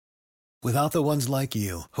Without the ones like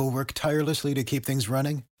you, who work tirelessly to keep things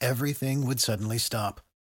running, everything would suddenly stop.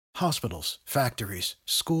 Hospitals, factories,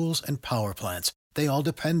 schools, and power plants, they all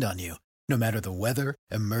depend on you. No matter the weather,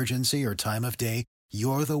 emergency, or time of day,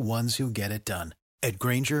 you're the ones who get it done. At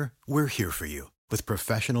Grainger, we're here for you with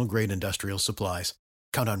professional-grade industrial supplies.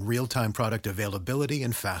 Count on real-time product availability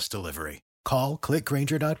and fast delivery. Call,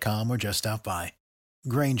 clickgrainger.com, or just stop by.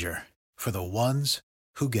 Grainger, for the ones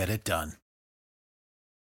who get it done.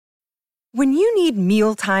 When you need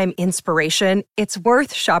mealtime inspiration, it's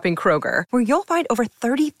worth shopping Kroger, where you'll find over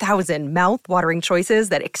 30,000 mouth-watering choices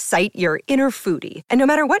that excite your inner foodie. And no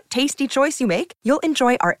matter what tasty choice you make, you'll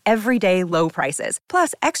enjoy our everyday low prices,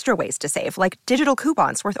 plus extra ways to save, like digital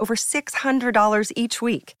coupons worth over $600 each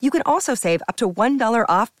week. You can also save up to $1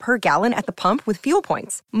 off per gallon at the pump with fuel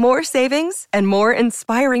points. More savings and more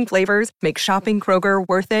inspiring flavors make shopping Kroger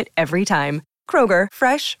worth it every time. Kroger,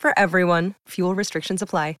 fresh for everyone. Fuel restrictions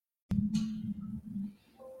apply.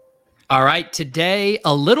 All right, today,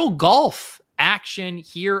 a little golf action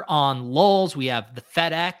here on Lulz. We have the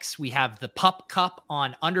FedEx, we have the Pup Cup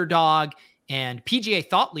on Underdog, and PGA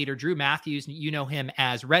thought leader Drew Matthews, you know him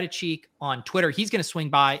as Reddicheek on Twitter. He's going to swing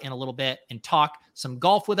by in a little bit and talk some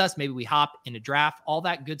golf with us. Maybe we hop in a draft, all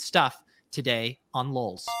that good stuff today on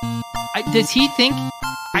Lulz. Does he think?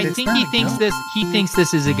 I think he thinks this. He thinks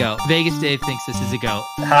this is a go. Vegas Dave thinks this is a go.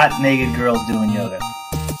 Hot naked girls doing yoga.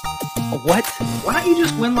 What? Why don't you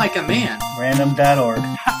just win like a man? Random.org.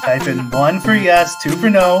 Type in 1 for yes, 2 for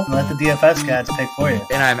no, and let the DFS gods pick for you.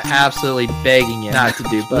 And I'm absolutely begging you not to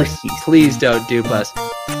dupe us. Please don't dupe us.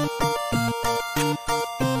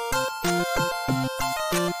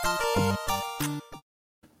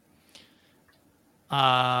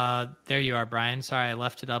 There you are, Brian. Sorry, I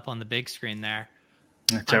left it up on the big screen there.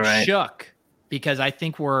 That's all right. I'm shook because I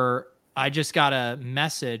think I just got a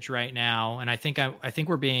message right now, and I think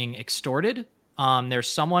we're being extorted.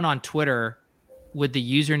 There's someone on Twitter with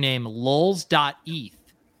the username lulz.eth,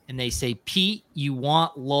 and they say, Pete, you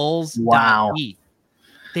want lulz.eth. Wow.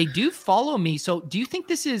 They do follow me. So do you think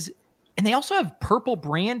this is, and they also have purple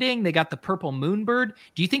branding. They got the purple moonbird.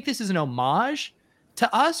 Do you think this is an homage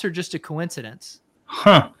to us or just a coincidence?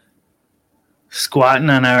 Huh. Squatting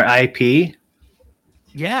on our IP.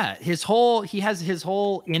 Yeah, he has his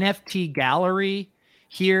whole NFT gallery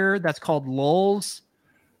here that's called Lulz.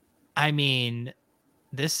 I mean,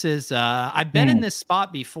 this is I've been in this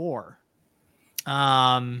spot before.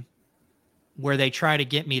 Where they try to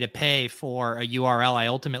get me to pay for a URL I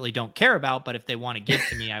ultimately don't care about, but if they want to give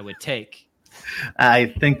to me, I would take. I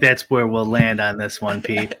think that's where we'll land on this one,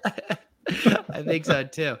 Pete. I think so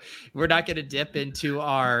too. We're not going to dip into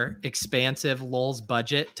our expansive Lulz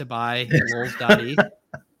budget to buy lulz.eth.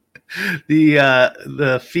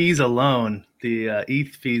 The fees alone, the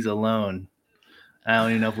ETH fees alone, I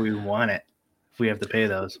don't even know if we want it, if we have to pay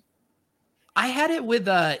those. I had it with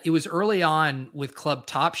it was early on with Club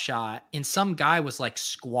Top Shot, and some guy was like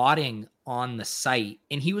squatting on the site,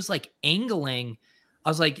 and he was like angling. I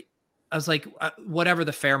was like, whatever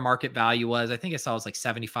the fair market value was, I think I saw it was like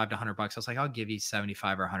 $75 to $100. I was like, I'll give you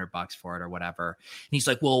 $75 or $100 for it or whatever. And he's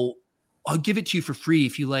like, well, I'll give it to you for free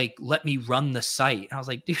if you like let me run the site. And I was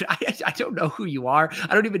like, dude, I don't know who you are.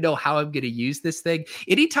 I don't even know how I'm going to use this thing.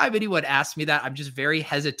 Anytime anyone asks me that, I'm just very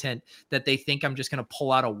hesitant that they think I'm just going to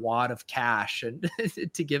pull out a wad of cash and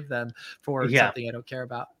to give them for something I don't care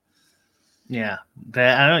about. Yeah,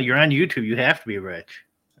 I don't know. You're on YouTube. You have to be rich.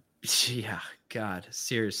 Yeah, God,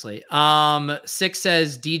 seriously. Six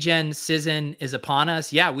says Degen season is upon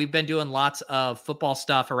us. Yeah, we've been doing lots of football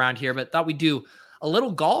stuff around here, but thought we'd do a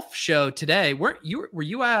little golf show today. Were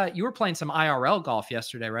you playing some IRL golf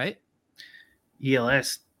yesterday, right? Yeah, a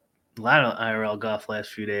lot of IRL golf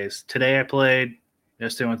last few days. Today I played.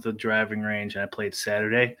 Yesterday I went to the driving range, and I played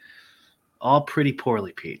Saturday. All pretty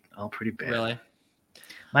poorly, Pete. All pretty bad. Really?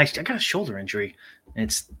 I got a shoulder injury.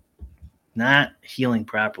 It's not healing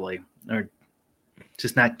properly, or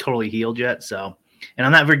just not totally healed yet. So, and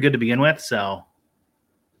I'm not very good to begin with. So,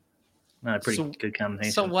 not a pretty good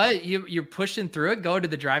combination. So what? You're pushing through it, going to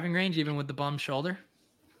the driving range even with the bum shoulder?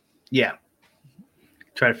 Yeah.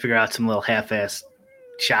 Try to figure out some little half-ass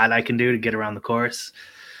shot I can do to get around the course.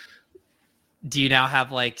 Do you now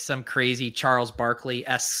have like some crazy Charles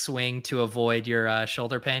Barkley-esque swing to avoid your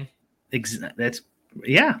shoulder pain? That's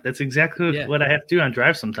exactly what I have to do on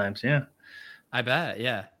drive sometimes. Yeah. I bet.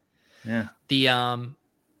 Yeah. Yeah.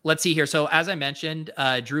 Let's see here. So as I mentioned,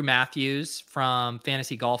 Drew Matthews from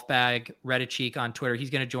Fantasy Golf Bag, Reddicheek on Twitter, he's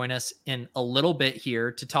going to join us in a little bit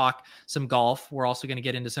here to talk some golf. We're also going to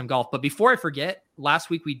get into some golf. But before I forget, last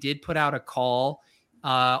week we did put out a call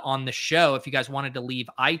on the show, if you guys wanted to leave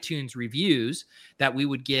iTunes reviews, that we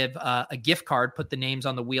would give a gift card, put the names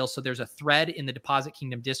on the wheel. So there's a thread in the Deposit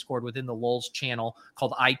Kingdom Discord within the Lulz channel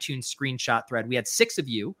called iTunes Screenshot Thread. We had 6 of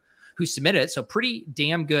you who submitted it. So pretty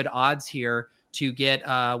damn good odds here to get,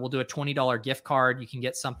 we'll do a $20 gift card. You can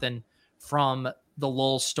get something from the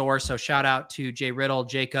Lulz store. So shout out to Jay Riddle,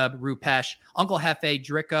 Jacob, Rupesh, Uncle Hefe,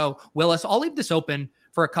 Drico, Willis. I'll leave this open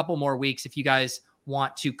for a couple more weeks if you guys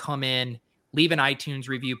want to come in, leave an iTunes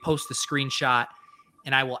review, post the screenshot,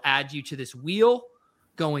 and I will add you to this wheel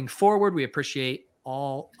going forward. We appreciate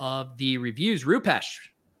all of the reviews. Rupesh,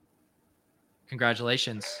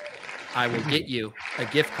 congratulations. I will get you a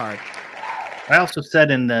gift card. I also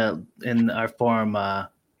said in our forum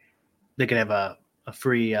they could have a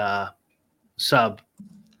free sub,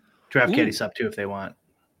 Draft Caddy sub too if they want.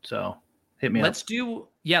 So hit me up. Let's do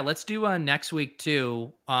next week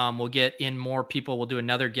too. We'll get in more people. We'll do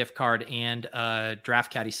another gift card and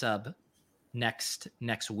Draft Caddy sub next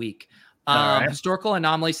week. Right. Historical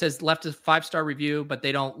Anomaly says left a 5-star review, but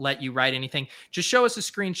they don't let you write anything. Just show us a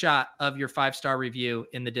screenshot of your 5-star review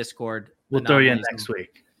in the Discord. We'll throw you in next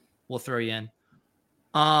week. We'll throw you in.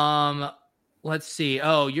 Let's see.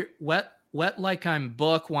 Oh, you're wet like I'm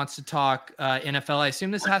Book wants to talk NFL. I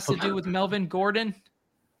assume this has to do with Melvin Gordon.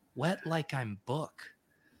 Wet like I'm Book.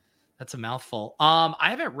 That's a mouthful. I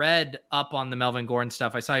haven't read up on the Melvin Gordon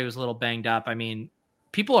stuff. I saw he was a little banged up. I mean,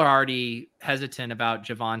 people are already hesitant about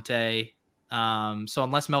Javonte. So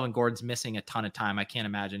unless Melvin Gordon's missing a ton of time, I can't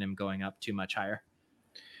imagine him going up too much higher.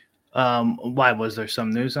 Why was there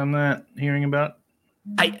some news on that hearing about?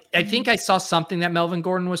 I think I saw something that Melvin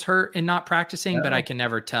Gordon was hurt and not practicing, but I can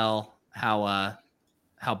never tell how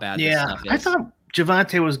bad this stuff is. I thought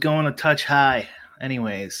Javonte was going a touch high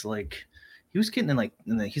anyways. Like he was getting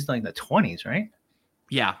he's like the 20s, right?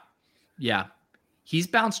 Yeah. He's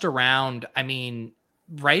bounced around. I mean,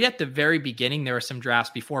 right at the very beginning, there were some drafts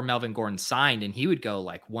before Melvin Gordon signed, and he would go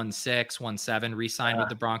like 1.6, 1.7, re-signed with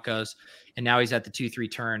the Broncos, and now he's at the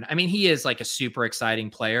 2.3 turn. I mean, he is like a super exciting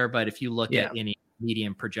player, but if you look at any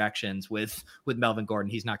medium projections with Melvin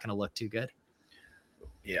Gordon, he's not going to look too good.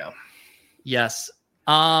 Yeah. Yes.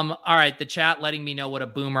 All right. The chat letting me know what a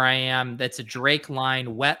boomer I am. That's a Drake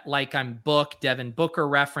line. Wet like I'm Book. Devin Booker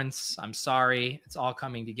reference. I'm sorry. It's all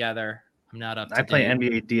coming together. I'm not up to date. I play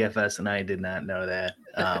NBA DFS and I did not know that.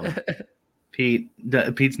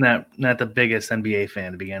 Pete's not the biggest NBA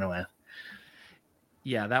fan to begin with.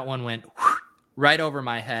 Yeah, that one went right over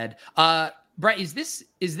my head. Brett, is this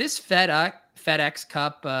FedEx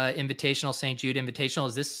Cup Invitational, St. Jude Invitational?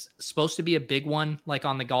 Is this supposed to be a big one, like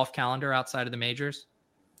on the golf calendar outside of the majors?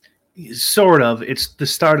 Sort of. It's the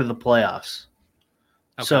start of the playoffs.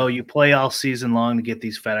 Okay. So you play all season long to get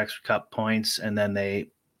these FedEx Cup points, and then they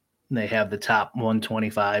have the top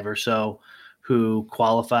 125 or so who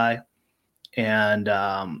qualify, and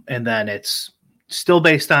then it's still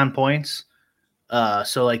based on points.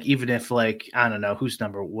 So like even if like I don't know who's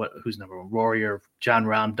number one, Rory or John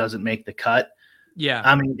Rahm doesn't make the cut. Yeah.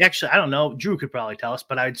 I mean, actually, I don't know. Drew could probably tell us,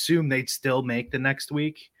 but I'd assume they'd still make the next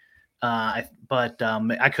week. But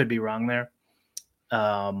I could be wrong there.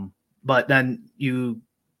 But then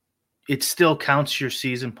it still counts your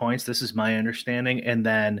season points. This is my understanding. And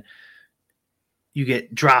then you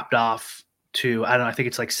get dropped off to, I don't know, I think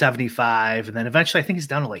it's like 75. And then eventually I think it's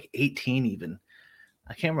down to like 18 even.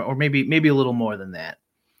 I can't remember, or maybe a little more than that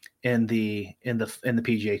in the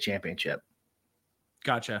PGA Championship.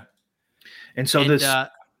 Gotcha. And so go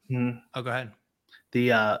ahead.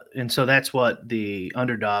 And so that's what the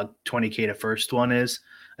underdog 20K to first one is.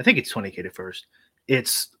 I think it's 20K to first.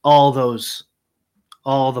 It's all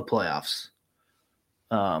the playoffs.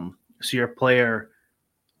 So your player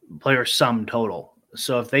sum total.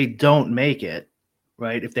 So if they don't make it,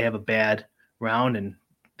 right, if they have a bad round and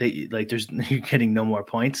you're getting no more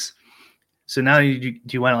points. So now do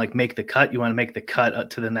you want to like make the cut? You want to make the cut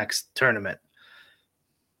to the next tournament.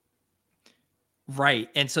 Right.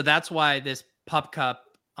 And so that's why this Pup Cup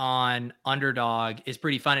on Underdog is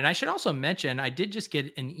pretty fun. And I should also mention, I did just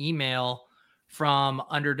get an email from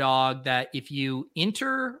Underdog that if you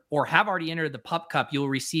enter or have already entered the Pup Cup, you'll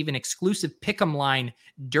receive an exclusive pick'em line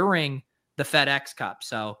during the FedEx Cup.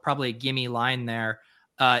 So probably a gimme line there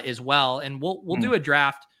as well. And we'll do a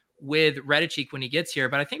draft with Reddicheek when he gets here.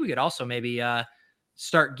 But I think we could also maybe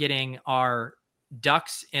start getting our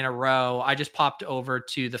ducks in a row. I just popped over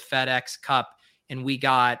to the FedEx Cup and we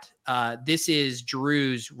got, this is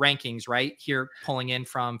Drew's rankings right here, pulling in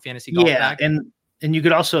from Fantasy Golf Bag. And you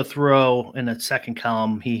could also throw in the second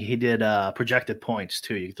column, he did projected points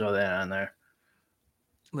too. You can throw that on there.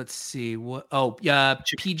 let's see what. Oh, yeah,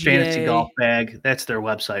 PGA Fantasy Golf Bag. That's their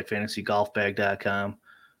website, fantasygolfbag.com.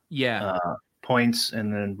 Yeah. Points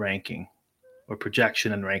and then ranking or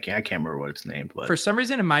projection and ranking. I can't remember what it's named, but For some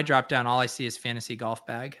reason in my drop down, all I see is Fantasy Golf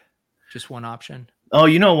Bag. Just one option. oh,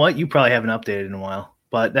 you know what? You probably haven't updated in a while,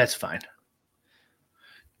 but that's fine.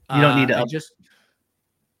 You don't need to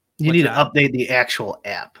you need to update the actual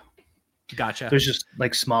app. Gotcha. There's just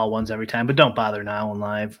like small ones every time, but don't bother now in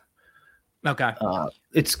live. Okay.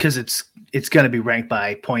 It's because it's going to be ranked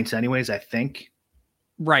by points anyways, I think.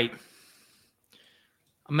 Right.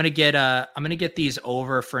 I'm gonna get these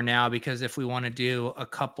over for now because if we want to do a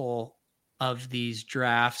couple of these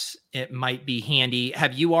drafts, it might be handy.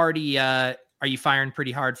 Have you already? Are you firing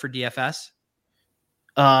pretty hard for DFS?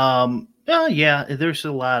 Yeah. There's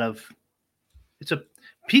a lot of.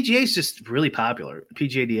 PGA is just really popular.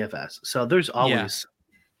 PGA DFS, so there's always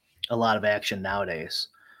a lot of action nowadays.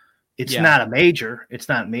 It's not a major. It's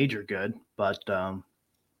not major good, but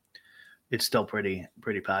it's still pretty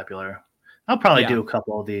popular. I'll probably do a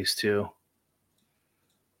couple of these too.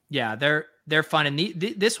 Yeah, they're fun, and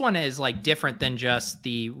this one is like different than just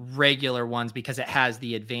the regular ones because it has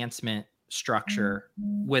the advancement structure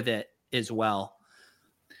with it as well.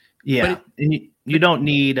 Yeah, and you don't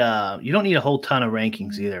need a whole ton of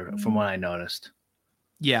rankings either, from what I noticed.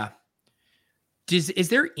 Yeah. Is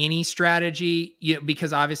there any strategy?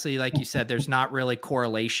 Because obviously, like you said, there's not really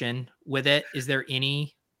correlation with it. Is there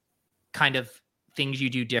any kind of things you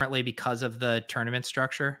do differently because of the tournament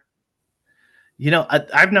structure?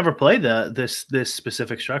 I've never played this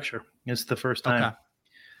specific structure. It's the first time. Okay.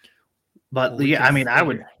 But well, I mean,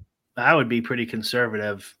 I would be pretty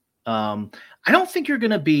conservative. I don't think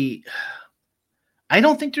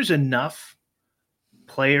there's enough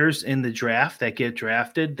players in the draft that get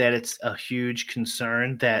drafted that it's a huge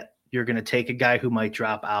concern that you're going to take a guy who might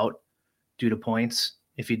drop out due to points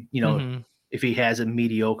if if he has a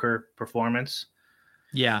mediocre performance.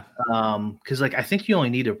 Yeah. Because I think you only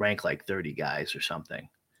need to rank like 30 guys or something.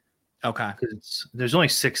 Okay. Because there's only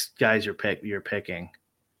 6 guys you're picking.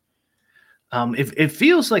 It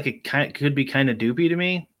feels like it could be kind of doopy to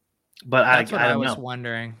me, but that's what I was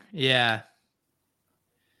wondering. Yeah.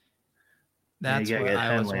 That's what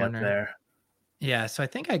I was wondering. There. Yeah. So I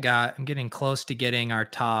think I'm getting close to getting our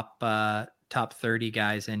top 30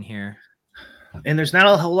 guys in here. And there's not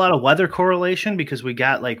a whole lot of weather correlation because we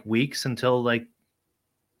got like weeks until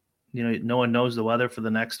no one knows the weather for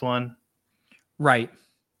the next one. Right.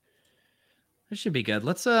 This should be good.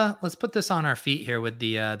 Let's put this on our feet here with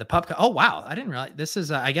the pup. Oh, wow. I didn't realize this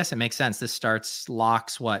is, I guess it makes sense. This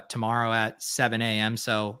locks tomorrow at 7 a.m.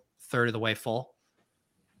 So third of the way full.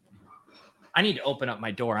 I need to open up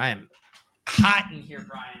my door. I am hot in here,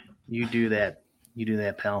 Brian. You do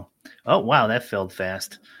that, pal. Oh, wow. That filled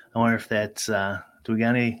fast. I wonder if that's, do we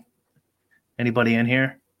got anybody in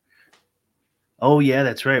here? Oh, yeah,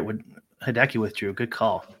 that's right. Hideki withdrew. Good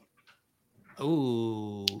call.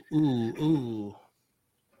 Ooh. All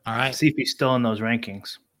right. See if he's still in those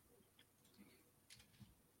rankings.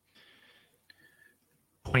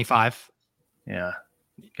 25. Yeah.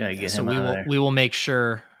 Gotta get him out of there. We will make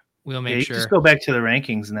sure. Just go back to the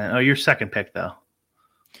rankings and then. Oh, your second pick, though.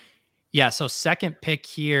 Yeah, so second pick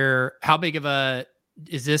here. How big of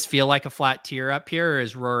does this feel like a flat tier up here, or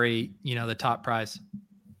is Rory, the top prize?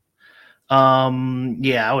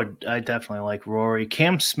 Yeah, I definitely like Rory.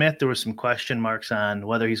 Cam Smith, there was some question marks on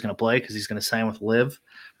whether he's going to play because he's going to sign with Liv,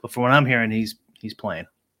 but from what I'm hearing, he's playing.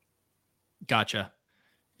 Gotcha.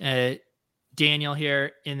 Daniel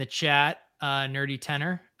here in the chat, Nerdy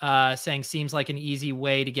Tenor, saying seems like an easy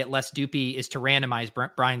way to get less doopy is to randomize.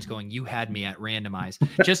 Brian's going, you had me at randomize.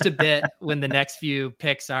 Just a bit when the next few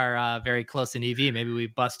picks are very close in EV. Maybe we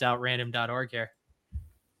bust out random.org here.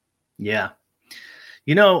 Yeah.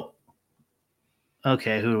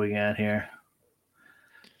 Okay, who do we got here?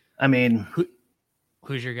 I mean,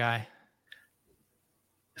 who's your guy?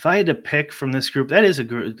 If I had to pick from this group, that is a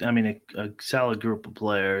group. I mean, a solid group of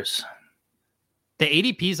players. The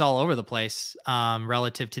ADP is all over the place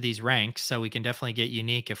relative to these ranks, so we can definitely get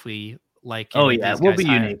unique if we like. Oh yeah, we'll be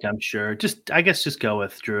unique, I'm sure. I guess just go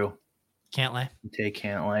with Drew Cantlay. Take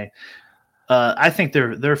Cantlay. I think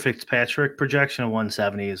their Fitzpatrick projection of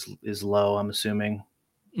 170 is low. I'm assuming.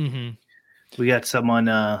 Mm-hmm. We got someone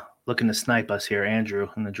looking to snipe us here, Andrew,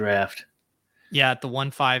 in the draft. Yeah, at the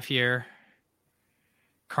 1.5 here,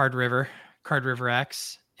 Card River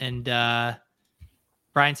X, and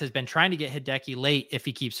Brian says been trying to get Hideki late if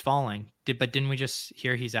he keeps falling. But didn't we just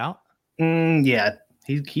hear he's out? Yeah,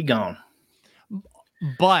 he gone.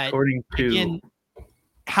 But according to again,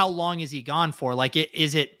 how long is he gone for? Like,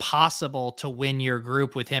 is it possible to win your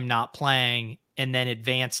group with him not playing and then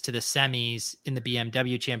advance to the semis in the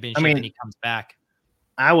BMW championship, and he comes back.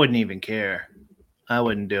 I wouldn't even care. I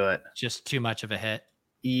wouldn't do it. Just too much of a hit.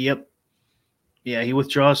 Yep. Yeah, he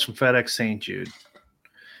withdraws from FedEx St. Jude.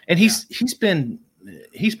 And he's been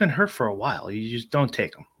hurt for a while. You just don't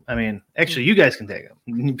take him. I mean, actually, you guys can take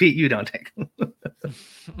him. Pete, you don't take him.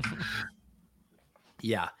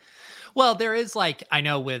 Yeah. Well, there is like, I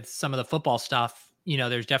know with some of the football stuff,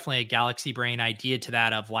 there's definitely a galaxy brain idea to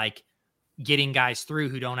that of like getting guys through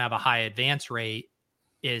who don't have a high advance rate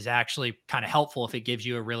is actually kind of helpful if it gives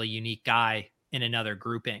you a really unique guy in another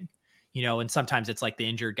grouping, and sometimes it's like the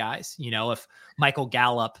injured guys, if Michael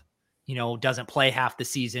Gallup, doesn't play half the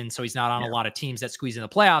season, so he's not on a lot of teams that squeeze in the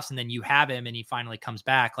playoffs, and then you have him and he finally comes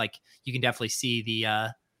back, like you can definitely see the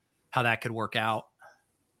how that could work out.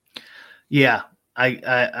 Yeah,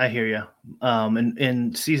 I hear you.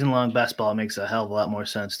 And season-long best ball makes a hell of a lot more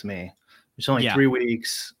sense to me. There's only 3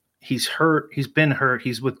 weeks. He's hurt. He's been hurt.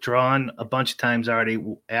 He's withdrawn a bunch of times already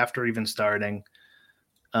after even starting.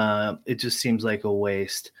 It just seems like a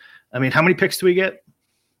waste. I mean, how many picks do we get?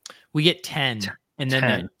 We get 10. And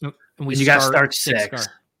then you got to start 6.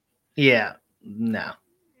 Yeah. No.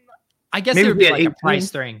 I guess it would be like 18? A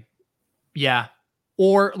price thing. Yeah.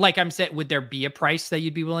 Or like I'm saying, would there be a price that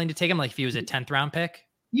you'd be willing to take him? Like if he was a 10th round pick?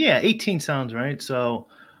 Yeah. 18 sounds right. So,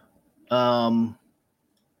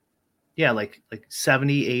 yeah, like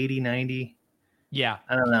 70, 80, 90. Yeah.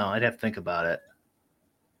 I don't know. I'd have to think about it.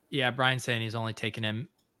 Yeah. Brian's saying he's only taking him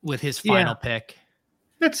with his final pick.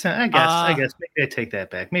 That's, I guess maybe I take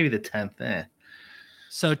that back. Maybe the 10th.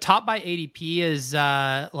 So top by ADP is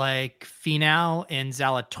like Finau and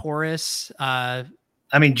Zalatoris. I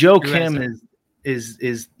mean, Joe Kim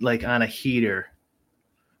is like on a heater.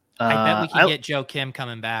 I bet we can get Joe Kim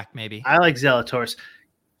coming back. Maybe I like Zalatoris.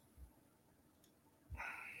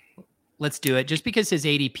 Let's do it. Just because his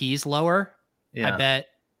ADP is lower. Yeah.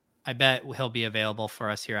 I bet he'll be available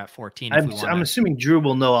for us here at 14. I'm assuming Drew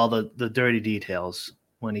will know all the dirty details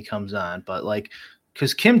when he comes on, but like,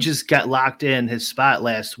 because Kim just got locked in his spot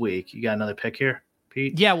last week. You got another pick here,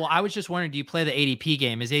 Pete? Yeah, well, I was just wondering, do you play the ADP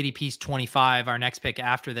game? His ADP is 25. Our next pick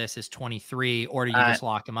after this is 23, or do you just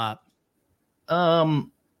lock him up?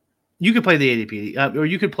 You could play the ADP, or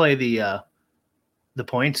you could play the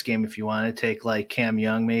points game if you want to take like Cam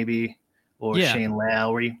Young maybe, or Shane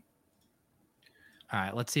Lowry. All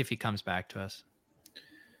right, let's see if he comes back to us.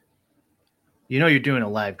 You're doing a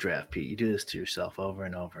live draft, Pete. You do this to yourself over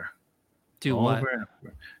and over. Do what? Over and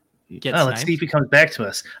over. Let's see if he comes back to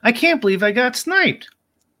us. I can't believe I got sniped.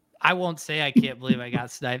 I won't say I can't believe I got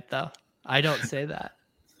sniped, though. I don't say that.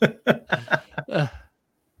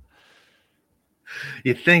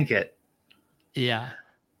 You think it. Yeah.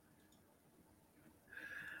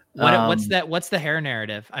 What's the hair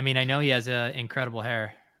narrative? I mean, I know he has incredible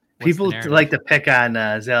hair. People like to pick on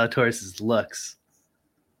Zalatoris' looks.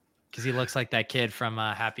 Because he looks like that kid from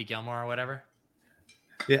Happy Gilmore or whatever.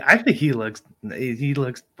 Yeah, I think he looks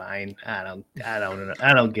fine. I don't know.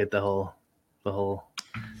 I don't get the whole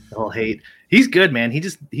hate. He's good, man. He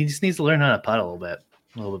just needs to learn how to putt a little bit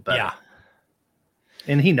better. Yeah.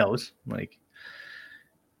 And he knows. Like,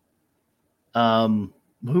 who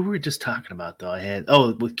were we just talking about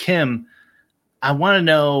though? With Kim. I want to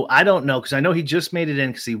know. I don't know because I know he just made it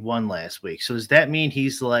in because he won last week. So does that mean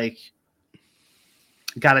he's like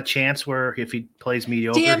got a chance where if he plays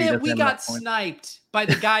mediocre? Damn it, we got sniped by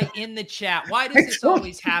the guy in the chat. Why does this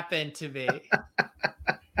always happen to me?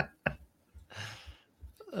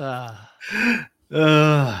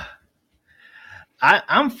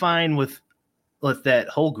 I'm fine with that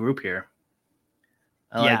whole group here.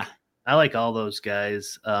 I like all those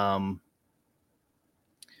guys.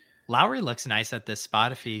 Lowry looks nice at this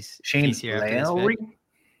spot if he's here. Lowry?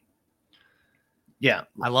 Yeah.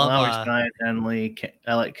 I love Lowry's fine. Henley.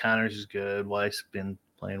 I like Connors is good. Weiss been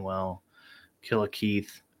playing well. Killa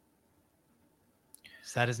Keith.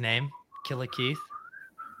 Is that his name? Killa Keith?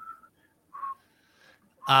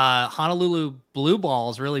 Honolulu Blue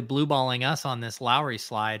Balls really blue balling us on this Lowry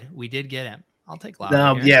slide. We did get him. I'll take Lowry.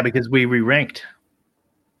 No, yeah, because we re-ranked.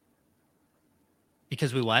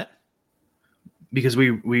 Because we what? Because we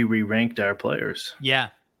re-ranked our players. Yeah.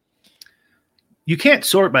 You can't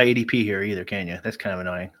sort by ADP here either, can you? That's kind of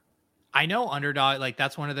annoying. I know Underdog, like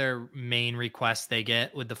that's one of their main requests they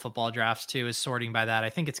get with the football drafts too, is sorting by that. I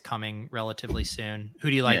think it's coming relatively soon. Who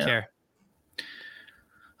do you like here?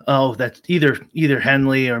 Oh, that's either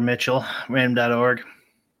Henley or Mitchell, random.org.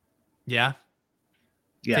 Yeah.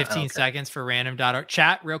 15 seconds for random.org.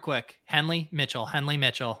 Chat real quick. Henley, Mitchell.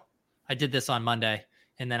 I did this on Monday,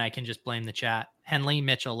 and then I can just blame the chat. Henley,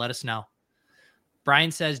 Mitchell, let us know.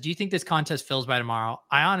 Brian says, do you think this contest fills by tomorrow?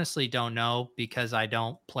 I honestly don't know because I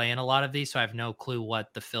don't play in a lot of these, so I have no clue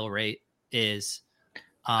what the fill rate is.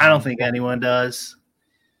 I don't think anyone does.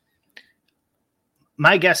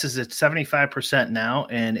 My guess is it's 75% now,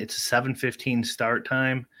 and it's a 7:15 start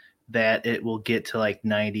time that it will get to like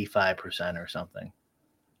 95% or something.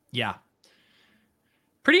 Yeah.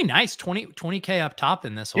 Pretty nice. 20K up top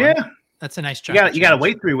in this one. Yeah. That's a nice chunk. You got to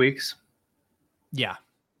wait 3 weeks. Yeah.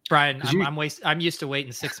 Brian, I'm used to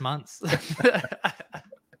waiting 6 months.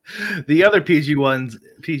 The other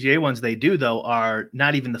PGA ones they do though are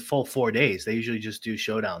not even the full 4 days. They usually just do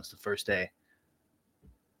showdowns the first day.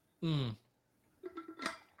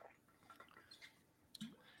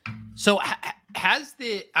 So has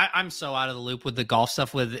I'm so out of the loop with the golf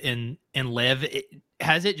stuff in Live.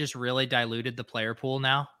 Has it just really diluted the player pool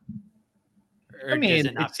now? Or does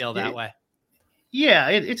it not feel that way? Yeah,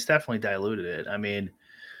 it's definitely diluted it. I mean,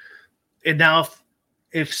 and now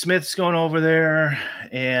if Smith's going over there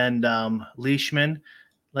and Leishman,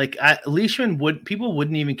 people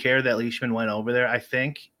wouldn't even care that Leishman went over there. I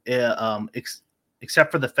think,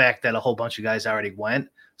 except for the fact that a whole bunch of guys already went.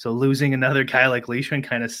 So losing another guy like Leishman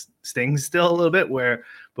kind of stings still a little bit, where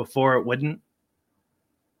before it wouldn't.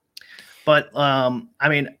 But I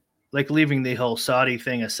mean, like leaving the whole Saudi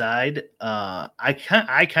thing aside,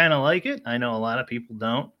 I kind of like it. I know a lot of people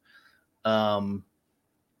don't. I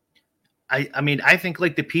mean, I think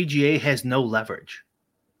like the PGA has no leverage,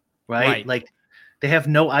 right? Like they have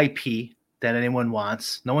no IP that anyone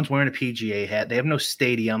wants. No one's wearing a PGA hat. They have no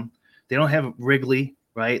stadium. They don't have Wrigley,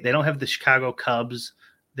 right? They don't have the Chicago Cubs.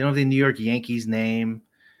 They don't have the New York Yankees name.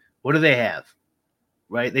 What do they have,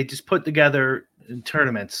 right? They just put together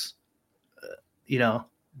tournaments,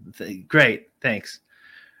 great, thanks.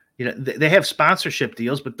 They have sponsorship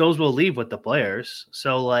deals, but those will leave with the players.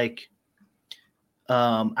 So like,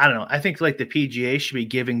 I don't know. I think like the PGA should be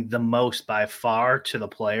giving the most by far to the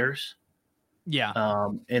players. Yeah.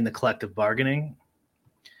 In the collective bargaining.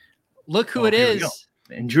 Look who it is.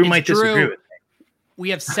 And Drew might disagree with me. We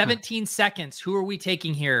have 17 seconds. Who are we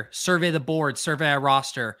taking here? Survey the board, survey our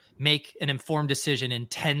roster, make an informed decision in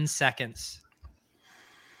 10 seconds.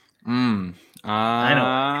 I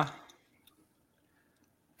know.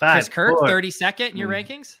 5, Chris Kirk, 32nd in your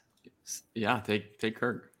rankings? Yeah, take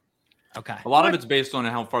Kirk. Okay. A lot of it's based on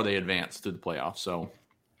how far they advance through the playoffs. So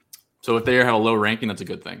if they have a low ranking, that's a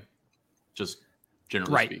good thing. Just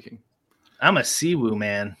generally speaking. I'm a Siwoo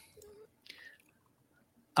man.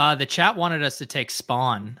 The chat wanted us to take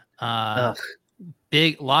Spawn.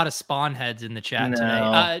 Big lot of Spawn heads in the chat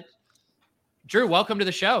today. Drew, welcome to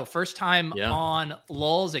the show. First time on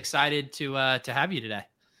Lulz. Excited to have you today.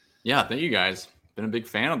 Yeah, thank you guys. Been a big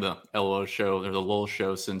fan of the LOL show or the Lulz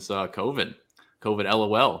show since COVID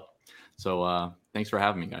LOL. So thanks for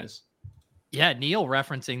having me, guys. Yeah, Neil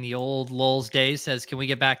referencing the old Lulz days says, can we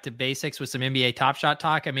get back to basics with some NBA Top Shot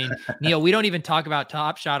talk? I mean, Neil, we don't even talk about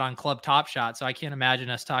Top Shot on Club Top Shot, so I can't imagine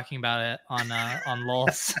us talking about it on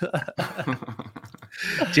Lulz.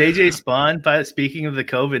 JJ Spawn, but speaking of the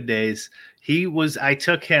COVID days, I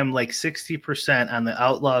took him like 60% on the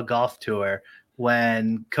Outlaw Golf Tour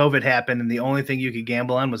when COVID happened, and the only thing you could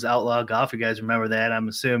gamble on was Outlaw Golf. You guys remember that, I'm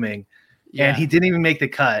assuming. Yeah. And he didn't even make the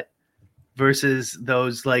cut. Versus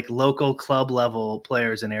those like local club level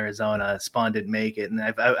players in Arizona. Spawn didn't make it, and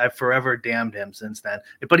I've forever damned him since then.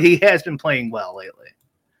 But he has been playing well lately.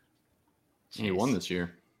 He won this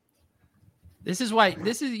year. This is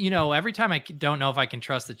every time I don't know if I can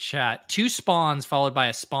trust the chat. 2 spawns followed by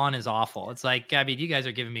a spawn is awful. It's like, I mean, you guys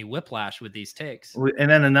are giving me whiplash with these takes. And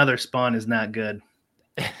then another spawn is not good.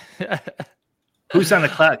 Who's on the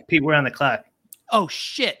clock? Pete, we're on the clock. Oh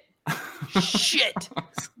shit.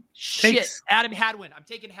 Shit, Adam Hadwin. I'm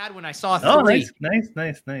taking Hadwin. I saw 3. Oh, nice.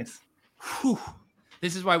 Whew.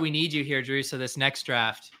 This is why we need you here, Drew. So this next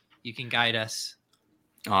draft, you can guide us.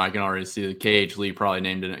 Oh, I can already see the KH Lee probably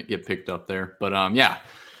named it get picked up there. But yeah.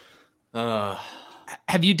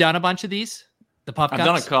 Have you done a bunch of these? The pup cups? I've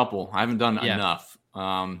done a couple. I haven't done enough.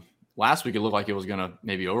 Last week it looked like it was gonna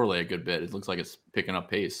maybe overlay a good bit. It looks like it's picking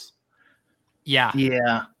up pace. Yeah.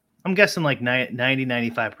 I'm guessing like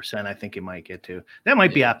 90-95%. I think it might get to. That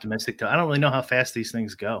might be optimistic though. I don't really know how fast these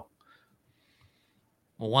things go.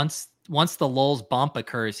 Well, once the Lulz bump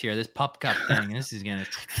occurs here, this pup cup thing, this is gonna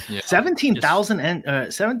 17,000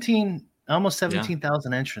 and 17 almost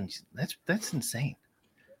 17,000 entrants. That's insane.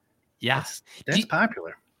 Yeah, that's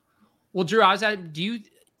popular. Well, Drew,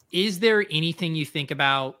 is there anything you think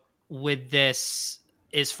about with this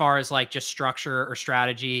as far as like just structure or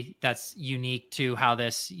strategy that's unique to how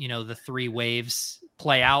this, the 3 waves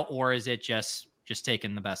play out, or is it just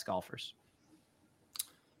taking the best golfers?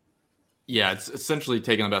 Yeah, it's essentially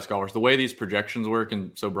taking the best golfers. The way these projections work,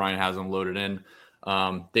 and so Brian has them loaded in,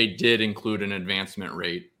 they did include an advancement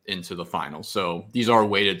rate into the finals. So these are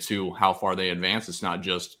weighted to how far they advance. It's not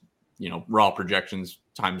just, raw projections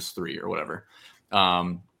times 3 or whatever.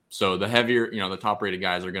 So the heavier, the top rated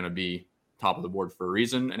guys are going to be top of the board for a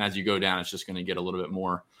reason. And as you go down, it's just going to get a little bit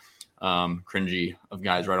more cringy of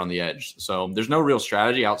guys right on the edge. So there's no real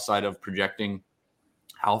strategy outside of projecting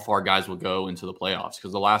how far guys will go into the playoffs,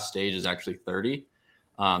 because the last stage is actually 30,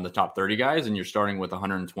 the top 30 guys, and you're starting with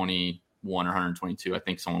 121 or 122. I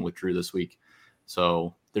think someone withdrew this week.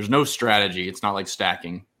 So there's no strategy. It's not like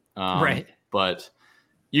stacking. Right. But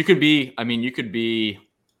you could be,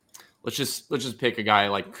 let's just pick a guy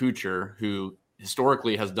like Kuchar, who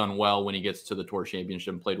historically has done well when he gets to the Tour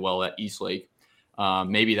Championship and played well at Eastlake.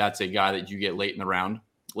 Maybe that's a guy that you get late in the round,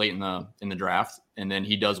 late in the draft, and then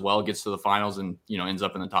he does well, gets to the finals, and ends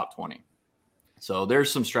up in the top 20. So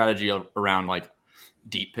there's some strategy around like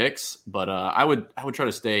deep picks, but I would try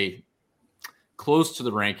to stay close to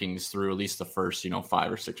the rankings through at least the first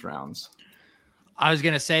 5 or 6 rounds. I was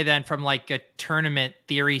going to say then, from like a tournament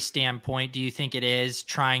theory standpoint, do you think it is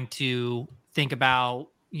trying to think about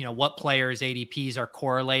what players' ADPs are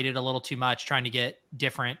correlated a little too much, trying to get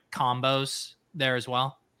different combos there as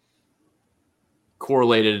well?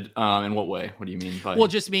 Correlated in what way? What do you mean by? Well,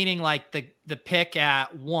 just meaning like the pick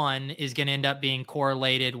at 1 is going to end up being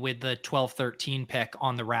correlated with the 12-13 pick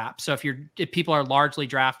on the wrap. So if people are largely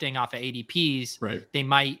drafting off of ADPs, right, they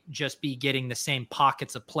might just be getting the same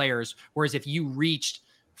pockets of players. Whereas if you reached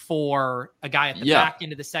for a guy at the back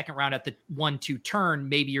end of the second round at the 1-2 turn,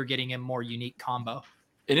 maybe you're getting a more unique combo.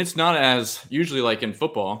 And it's not as usually like in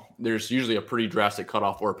football, there's usually a pretty drastic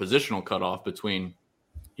cutoff or a positional cutoff between,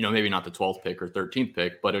 maybe not the 12th pick or 13th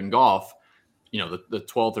pick, but in golf, the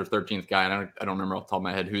 12th or 13th guy, and I don't remember off the top of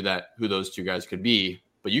my head who those two guys could be,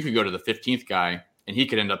 but you could go to the 15th guy and he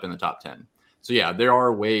could end up in the top 10. So yeah, there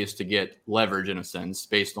are ways to get leverage in a sense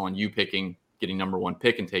based on you getting number 1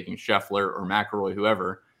 pick and taking Scheffler or McIlroy,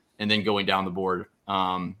 whoever, and then going down the board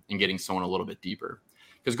and getting someone a little bit deeper.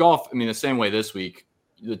 Because golf, the same way this week,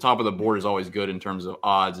 the top of the board is always good in terms of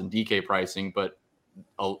odds and DK pricing, but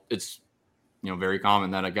it's very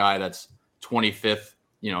common that a guy that's 25th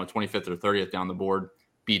or 30th down the board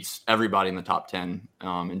beats everybody in the top 10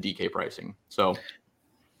 in DK pricing. So,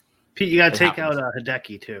 Pete, you got to take out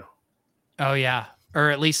Hideki too. Oh yeah,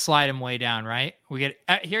 or at least slide him way down, right? We get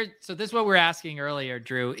here. So this is what we were asking earlier,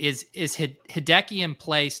 Drew. Is Hideki in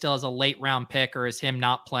play still as a late round pick, or is him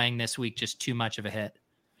not playing this week just too much of a hit?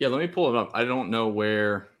 Yeah, let me pull it up. I don't know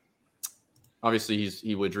where. Obviously,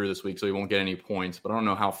 he withdrew this week, so he won't get any points. But I don't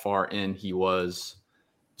know how far in he was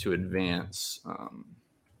to advance.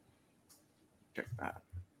 Check that.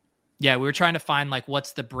 Yeah, we were trying to find like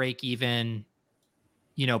what's the break even,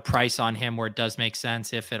 price on him where it does make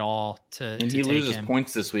sense, if at all. And he loses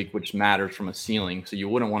points this week, which matters from a ceiling. So you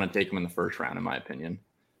wouldn't want to take him in the first round, in my opinion.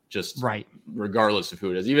 Just right, regardless of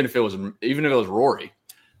who it is. Even if it was Rory,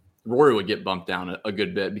 Rory would get bumped down a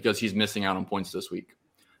good bit because he's missing out on points this week.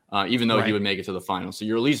 Even though he would make it to the final. So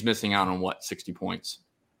you're at least missing out on 60 points.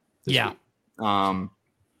 Yeah. Week.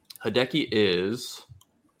 Hideki is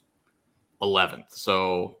 11th.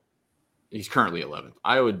 So he's currently 11th.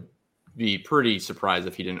 I would be pretty surprised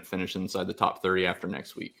if he didn't finish inside the top 30 after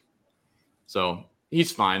next week. So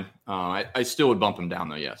he's fine. I still would bump him down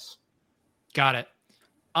though. Yes. Got it.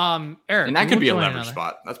 Eric. And that could be a leverage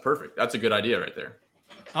spot. That's perfect. That's a good idea right there.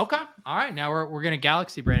 Okay. All right. Now we're gonna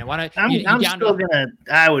Galaxy Brandon. Why don't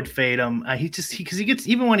I would fade him. Because he gets,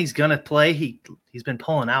 even when he's gonna play, he's been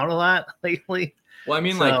pulling out a lot lately. Well,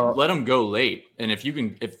 let him go late, and if you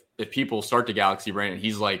can, if people start to Galaxy Brandon,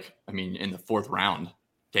 he's in the 4th round,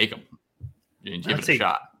 take him. Give it a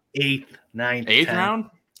shot. 8th, 9th, 8th round.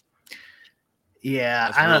 Yeah,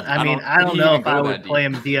 I don't know if I would play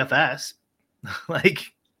him DFS.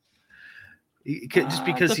 Just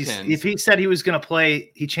because if he said he was going to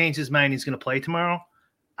play, he changed his mind, he's going to play tomorrow,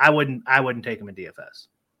 I wouldn't take him in DFS.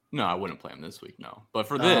 No, I wouldn't play him this week. No, but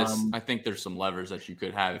for this, I think there's some levers that you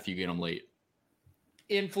could have if you get him late.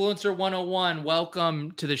 Influencer 101,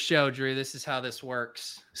 welcome to the show, Drew. This is how this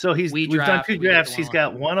works. So we've done 2 drafts. He's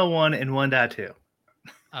got 101 and 1.2.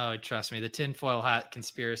 Oh, trust me, the tinfoil hat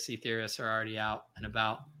conspiracy theorists are already out and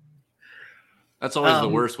about. That's always the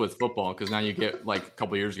worst with football, because now you get a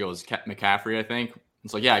couple years ago it was McCaffrey, I think.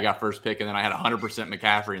 It's I got first pick, and then I had 100%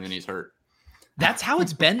 McCaffrey, and then he's hurt. That's how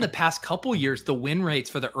it's been the past couple years. The win rates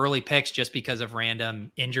for the early picks, just because of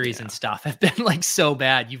random injuries and stuff, have been so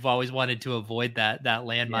bad. You've always wanted to avoid that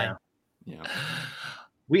landmine. Yeah.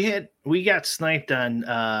 We got sniped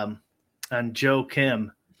on Joe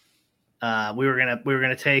Kim We were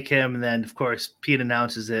gonna take him, and then of course Pete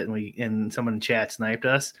announces it, and someone in chat sniped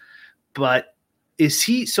us. But is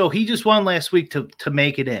he? So he just won last week to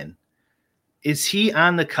make it in. Is he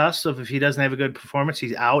on the cusp of, if he doesn't have a good performance,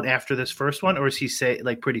 he's out after this first one, or is he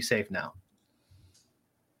pretty safe now?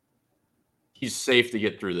 He's safe to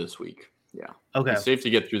get through this week. Yeah. Okay. He's safe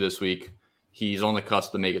to get through this week. He's on the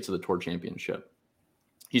cusp to make it to the Tour Championship.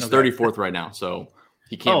 He's 34th right now, so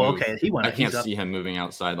he can't. Oh, move. okay. I can't see him moving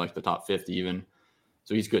outside like the top 50 even.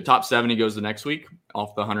 So he's good. Top 70 goes the next week,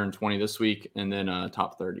 off the 120 this week, and then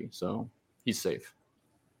top 30. So he's safe.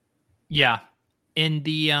 Yeah. In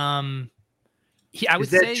the I would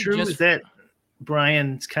say, say true? Just, is that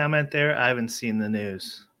Brian's comment there? I haven't seen the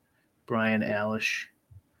news. Brian Alish,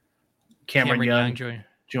 Cameron Young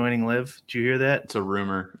joining Liv. Did you hear that? It's a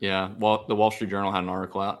rumor. Yeah. Well, the Wall Street Journal had an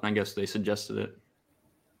article out, and I guess they suggested it.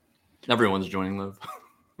 Everyone's joining Liv,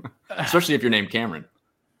 especially if you're named Cameron.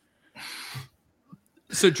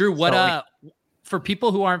 So Drew, for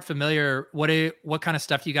people who aren't familiar, what kind of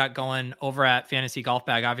stuff you got going over at Fantasy Golf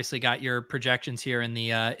Bag? Obviously got your projections here in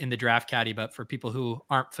the Draft Caddy, but for people who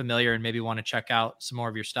aren't familiar and maybe want to check out some more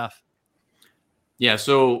of your stuff. Yeah.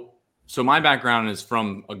 So my background is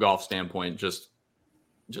from a golf standpoint, just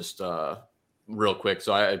real quick.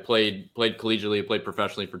 So I played collegiately, played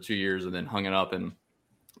professionally for 2 years, and then hung it up and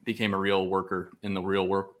became a real worker in the real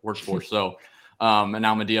workforce. So, and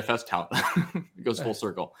now I'm a DFS tout. It goes full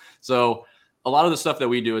circle. So a lot of the stuff that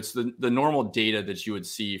we do, it's the normal data that you would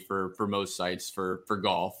see for most sites for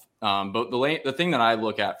golf. But the thing that I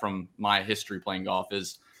look at from my history playing golf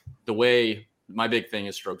is the way my big thing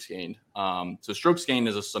is strokes gained. So strokes gained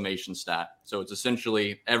is a summation stat. So it's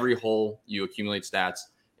essentially every hole you accumulate stats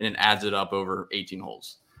and it adds it up over 18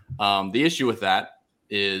 holes. The issue with that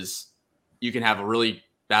is you can have a really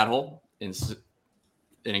bad hole. An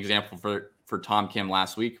example for Tom Kim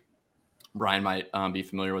last week, Brian might be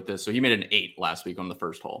familiar with this. So he made an 8 last week on the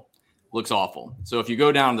first hole. Looks awful. So if you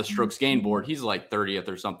go down the strokes gained board, he's like 30th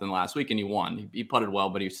or something last week, and he won. He putted well,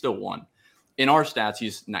 but he still won. In our stats,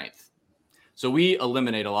 he's 9th. So we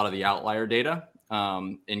eliminate a lot of the outlier data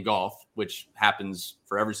in golf, which happens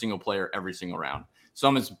for every single player, every single round.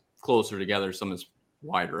 Some is closer together, some is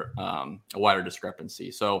wider, a wider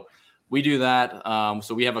discrepancy. So we do that.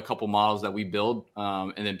 So we have a couple models that we build,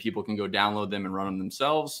 and then people can go download them and run them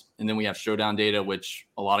themselves. And then we have showdown data, which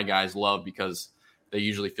a lot of guys love because they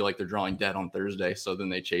usually feel like they're drawing dead on Thursday. So then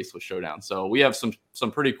they chase with showdown. So we have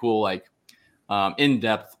some pretty cool, like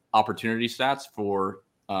in-depth opportunity stats for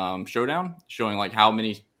showdown, showing like how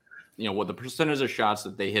many, what the percentage of shots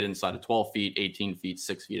that they hit inside of 12 feet, 18 feet,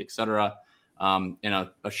 6 feet, etc. And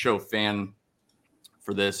a show fan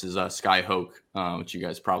for this is Sky Hoke, which you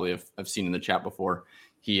guys probably have seen in the chat before.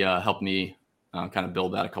 He helped me kind of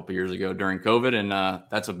build that a couple years ago during COVID, and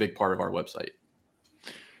that's a big part of our website.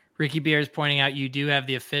 Ricky Beer is pointing out you do have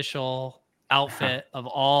the official outfit of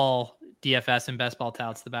all DFS and best ball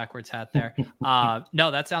touts, the backwards hat there.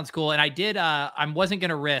 No, that sounds cool. And I wasn't going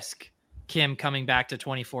to risk Kim coming back to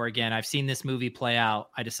 24 again. I've seen this movie play out.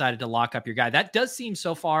 I decided to lock up your guy. That does seem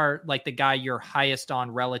so far like the guy you're highest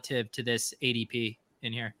on relative to this ADP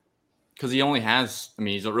in here. Because he only has,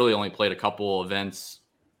 he's really only played a couple events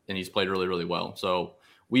and he's played really, really well. So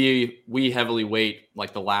we heavily weight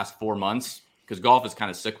like the last 4 months because golf is kind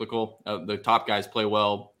of cyclical. The top guys play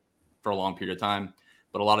well for a long period of time,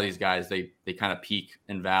 but a lot of these guys, they kind of peak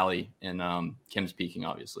and valley, and Kim's peaking,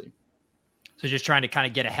 obviously. So just trying to kind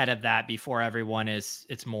of get ahead of that before everyone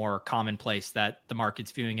it's more commonplace that the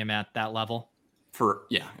market's viewing him at that level.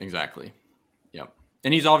 Yeah, exactly. Yep.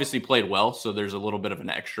 And he's obviously played well, so there's a little bit of an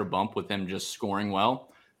extra bump with him just scoring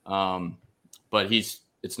well. But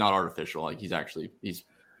it's not artificial. Like he's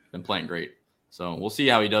been playing great. So we'll see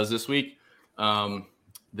how he does this week.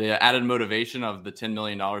 The added motivation of the $10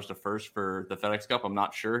 million to first for the FedEx Cup, I'm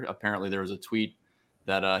not sure. Apparently there was a tweet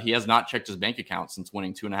that he has not checked his bank account since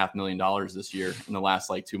winning $2.5 million this year in the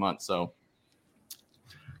last 2 months. So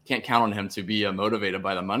can't count on him to be motivated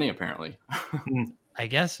by the money, apparently. I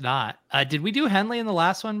guess not. Did we do Henley in the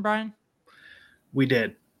last one, Brian? We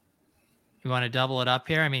did. You want to double it up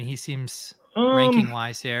here? He seems ranking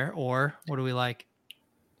wise here, or what do we like?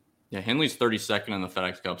 Yeah, Henley's 32nd in the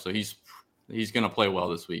FedEx Cup, so he's going to play well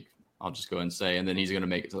this week. I'll just go ahead and say, and then he's going to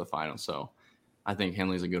make it to the final. So I think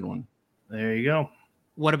Henley's a good one. There you go.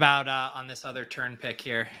 What about on this other turn pick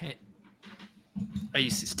here? Are you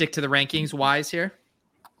stick to the rankings wise here?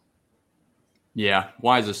 Yeah,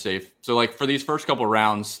 Wise is safe. So like for these first couple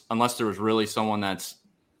rounds, unless there was really someone that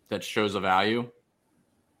shows a value,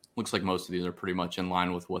 looks like most of these are pretty much in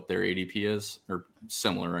line with what their ADP is, or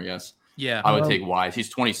similar, I guess. Yeah. I would take Wise.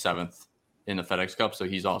 He's 27th in the FedEx Cup, so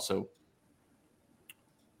he's also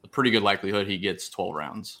pretty good likelihood he gets 12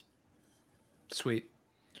 rounds. Sweet.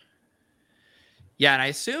 Yeah, and I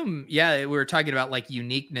assume, we were talking about like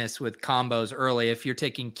uniqueness with combos early. If you're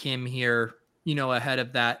taking Kim here, ahead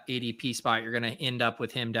of that ADP spot, you're going to end up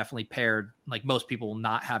with him definitely paired. Like most people will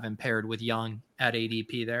not have him paired with Young at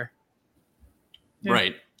ADP there. Yeah.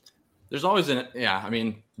 Right. There's always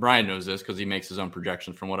Brian knows this because he makes his own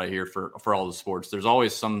projections from what I hear for all the sports. There's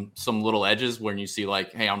always some little edges when you see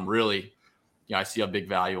like, hey, I see a big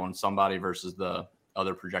value on somebody versus the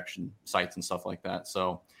other projection sites and stuff like that.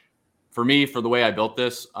 So for me, for the way I built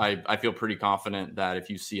this, I feel pretty confident that if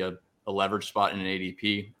you see a leverage spot in an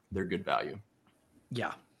ADP, they're good value.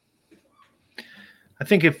 Yeah. I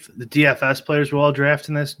think if the DFS players were all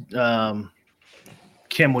drafting this,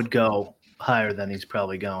 Kim would go higher than he's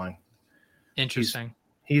probably going. Interesting.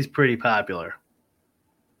 He's pretty popular.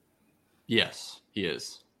 Yes, he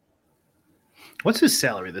is. What's his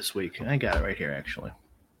salary this week? I got it right here, actually.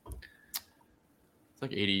 It's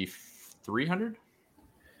like 8,300. Is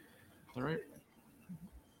that right?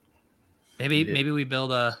 Maybe we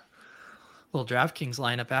build a little DraftKings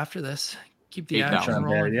lineup after this. Keep the 8,000. action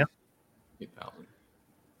rolling. Yeah. 8,000.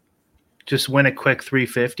 Just win a quick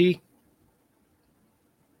 350.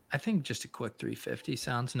 I think just a quick 350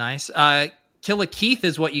 sounds nice. Killa Keith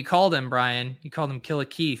is what you called him, Brian. You called him Killa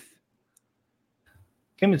Keith.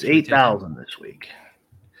 Kim is 8,000 this week.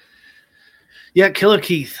 Yeah, Killa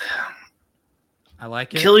Keith. I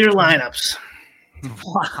like it. Kill your lineups.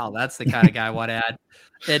 Wow, that's the kind of guy I want to add.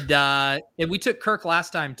 And we took Kirk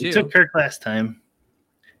last time too. We took Kirk last time.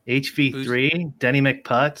 HV3, Denny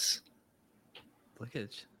McPutts. Look at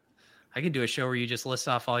it. I could do a show where you just list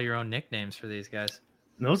off all your own nicknames for these guys.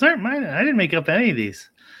 Those aren't mine. I didn't make up any of these.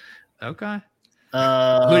 Okay.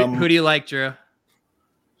 Who do you like, Drew?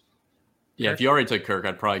 Yeah, Kirk? if you already took Kirk,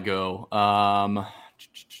 I'd probably go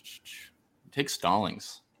take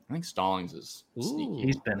Stallings. I think Stallings is sneaky.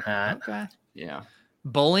 He's been hot. Okay. Yeah.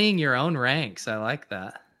 Bullying your own ranks. I like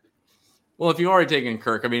that. Well, if you've already taken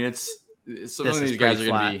Kirk, I mean, it's some of these guys are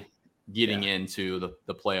going to be getting into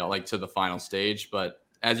the playoff, like to the final stage. But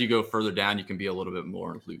as you go further down, you can be a little bit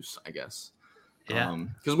more loose, I guess. Yeah.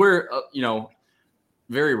 Because we're,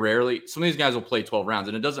 very rarely, some of these guys will play 12 rounds,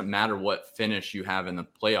 and it doesn't matter what finish you have in the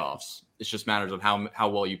playoffs. It just matters of how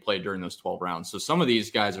well you play during those 12 rounds. So some of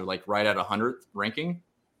these guys are like right at 100th ranking.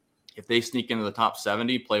 If they sneak into the top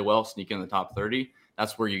 70, play well, sneak into the top 30,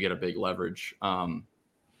 that's where you get a big leverage.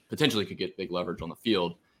 Potentially could get big leverage on the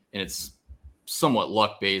field. And it's somewhat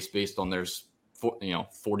luck based on there's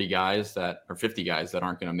 40 guys or 50 guys that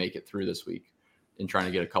aren't going to make it through this week, and trying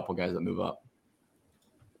to get a couple guys that move up.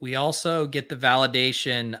 We also get the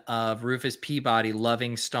validation of Rufus Peabody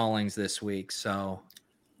loving Stallings this week. So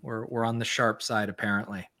we're on the sharp side,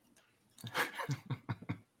 apparently.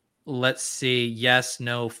 Let's see. Yes,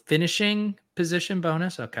 no finishing position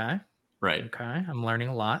bonus. Okay. Right. Okay. I'm learning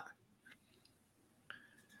a lot.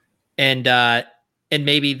 And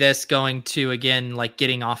maybe this going to, again, like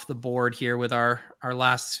getting off the board here with our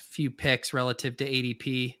last few picks relative to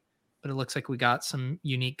ADP, but it looks like we got some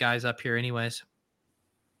unique guys up here anyways.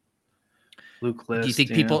 Luke List. Do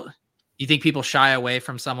you think people shy away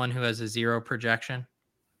from someone who has a 0 projection?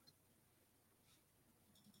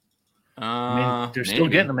 I mean, they're still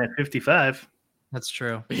getting them at 55. That's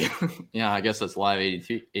true. Yeah, I guess that's live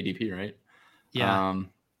ADP, right? Yeah.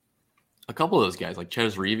 A couple of those guys, like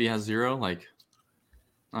Ches Reavie has 0. Like,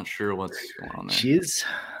 not sure what's going on there.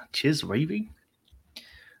 Ches Reavie?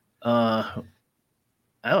 I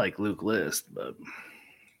like Luke List, but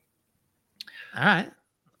all right.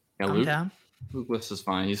 Yeah, Calm down. Luke List is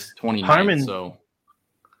fine. He's 29, so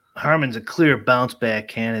Harmon's a clear bounce back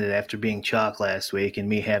candidate after being chalk last week and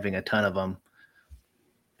me having a ton of them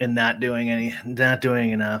and not doing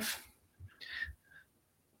enough.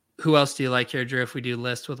 Who else do you like here, Drew, if we do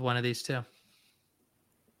List with one of these two?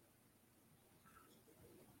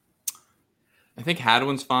 I think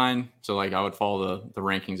Hadwin's fine. So like I would follow the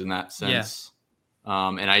rankings in that sense. Yeah.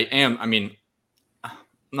 And I'm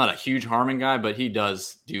not a huge Harmon guy, but he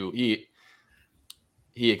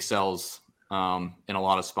excels in a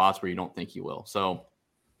lot of spots where you don't think he will. So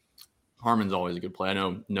Harmon's always a good play. I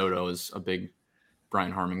know Noto is a big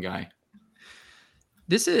Brian Harmon guy.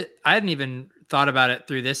 I hadn't even thought about it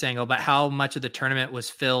through this angle, but how much of the tournament was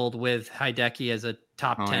filled with Hideki as a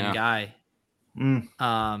top 10 guy?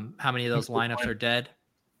 How many of those lineups are dead?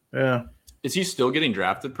 Yeah. Is he still getting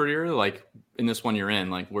drafted pretty early? Like in this one you're in,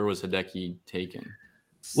 like where was Hideki taken?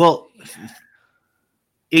 Well,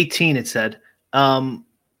 18 it said. And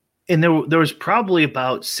there was probably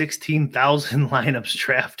about 16,000 lineups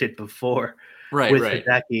drafted before with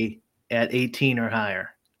Hideki at 18 or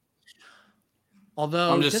higher.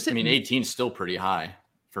 Although, I mean, 18 is still pretty high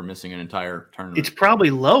for missing an entire tournament. It's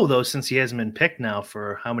probably low though, since he hasn't been picked now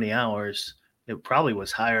for how many hours. It probably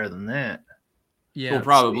was higher than that. Yeah, well,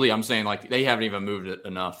 probably. I'm saying like they haven't even moved it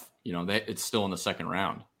enough. You know, it's still in the second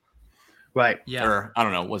round. Right. Yeah. Or I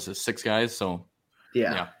don't know. Was it 6 guys? So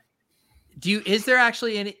yeah. Is there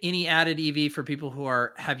actually any added EV for people who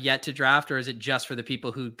have yet to draft, or is it just for the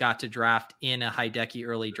people who got to draft in a Hideki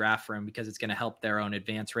early draft room because it's going to help their own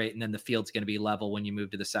advance rate, and then the field's going to be level when you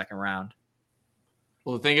move to the second round?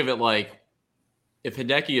 Well, think of it like if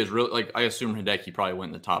Hideki is really like, I assume Hideki probably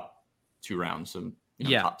went in the top 2 rounds, so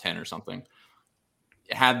top 10 or something.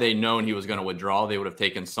 Had they known he was going to withdraw, they would have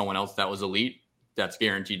taken someone else that was elite that's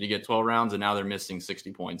guaranteed to get 12 rounds, and now they're missing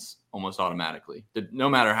 60 points almost automatically, no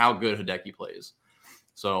matter how good Hideki plays.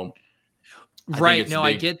 So, right. No,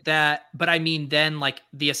 I get that. But I mean, then like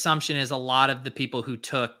the assumption is a lot of the people who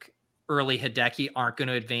took early Hideki aren't going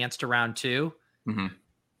to advance to round 2. Mm-hmm.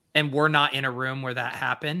 And we're not in a room where that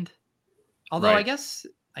happened. Although right.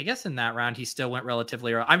 I guess in that round, he still went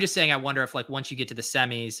relatively early. I'm just saying, I wonder if like once you get to the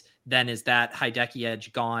semis, then is that Hideki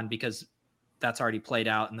edge gone because that's already played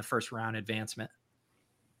out in the first round advancement?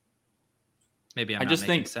 Maybe I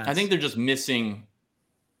think they're just missing.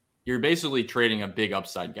 You're basically trading a big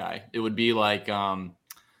upside guy. It would be like, I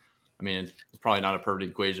mean, it's probably not a perfect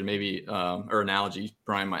equation, maybe, or analogy.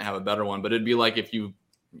 Brian might have a better one, but it'd be like if you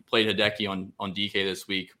played Hideki on DK this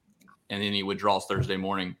week and then he withdraws Thursday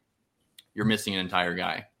morning, you're missing an entire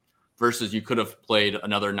guy versus you could have played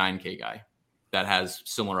another 9K guy that has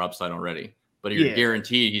similar upside already, but you're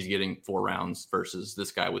guaranteed he's getting 4 rounds versus this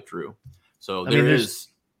guy withdrew. So he's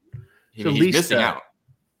missing out.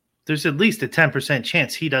 There's at least a 10%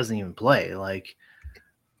 chance he doesn't even play. Like, I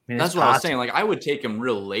mean, that's what I was saying. Like, I would take him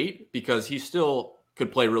real late because he still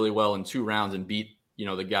could play really well in 2 rounds and beat,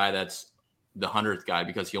 the guy that's the 100th guy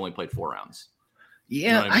because he only played 4 rounds. Yeah,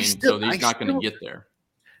 you know what I mean? So he's not going to get there.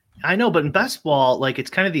 I know, but in best ball, like it's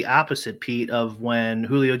kind of the opposite, Pete, of when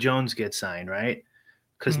Julio Jones gets signed, right?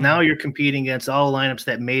 Because now you're competing against all the lineups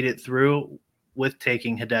that made it through with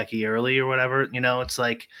taking Hideki early or whatever. It's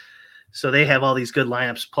like, so they have all these good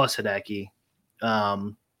lineups plus Hideki.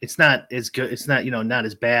 It's not as good. It's not, not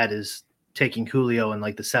as bad as taking Julio in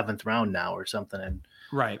like the 7th round now or something. And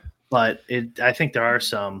right. But I think there are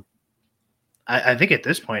some. I think at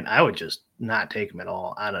this point I would just not take him at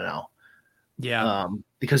all. I don't know. Yeah.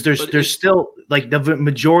 Because there's still like the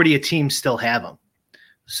majority of teams still have him.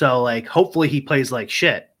 So like hopefully he plays like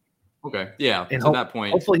shit. Okay. Yeah. And to that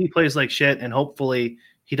point. Hopefully he plays like shit, and hopefully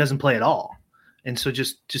he doesn't play at all. And so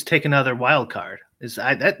just take another wild card.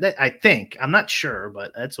 I think, I'm not sure,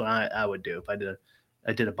 but that's what I would do if I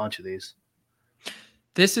did a bunch of these.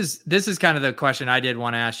 This is kind of the question I did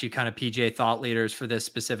want to ask you, kind of PJ thought leaders for this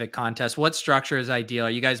specific contest. What structure is ideal? Are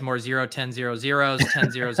you guys more 0, 10, 0, 0s,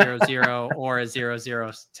 10, 0, 0, 0, or a 0,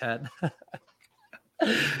 0, 10?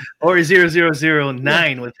 Or a 0, 0, 0,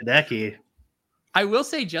 9 with Hideki. I will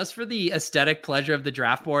say, just for the aesthetic pleasure of the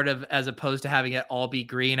draft board, as opposed to having it all be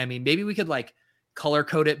green, I mean, maybe we could like color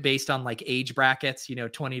code it based on like age brackets,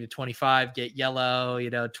 20 to 25 get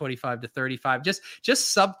yellow, 25 to 35,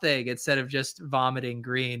 just something instead of just vomiting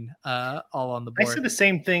green all on the board. I said the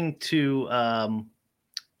same thing to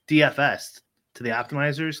DFS, to the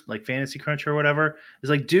optimizers, like Fantasy Crunch or whatever. It's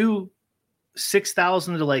like do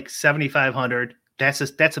 6,000 to like 7,500. That's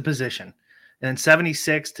a position. And then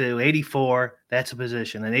 76 to 84, that's a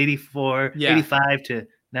position. And 85 to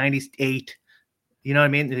 98. You know what I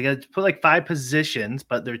mean? They got to put like 5 positions,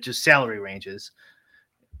 but they're just salary ranges.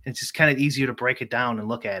 It's just kind of easier to break it down and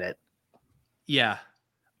look at it. Yeah.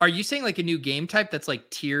 Are you saying like a new game type that's like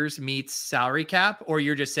tiers meets salary cap, or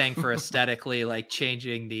you're just saying for aesthetically, like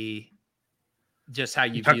changing just how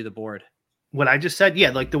you view the board? What I just said,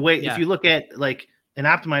 yeah, like the way, if you look at like an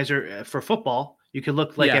optimizer for football, you could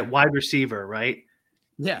look like at wide receiver, right?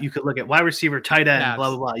 Yeah. You could look at wide receiver, tight end, blah,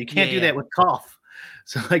 blah, blah. You can't do that with golf.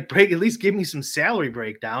 So like at least give me some salary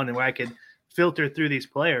breakdown and where I could filter through these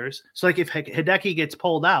players. So like if Hideki gets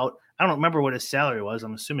pulled out, I don't remember what his salary was.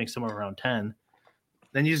 I'm assuming somewhere around 10.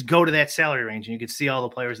 Then you just go to that salary range and you can see all the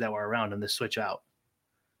players that were around and just switch out.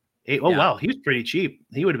 Wow. He was pretty cheap.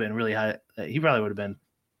 He would have been really high. He probably would have been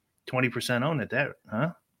 20% owned at that.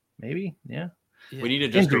 Huh? Maybe. Yeah. We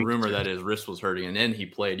needed just a rumor that his wrist was hurting and then he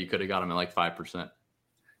played. You could have got him at like 5%.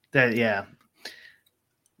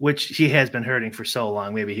 Which he has been hurting for so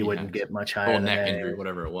long. Maybe he wouldn't get much higher. Neck injury,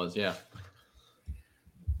 whatever it was. Yeah.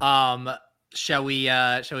 Shall we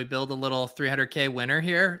build a little 300K winner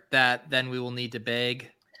here that then we will need to beg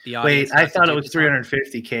the audience? Wait, I thought it was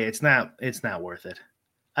 350K. It's not worth it.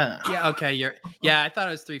 Yeah. Okay. I thought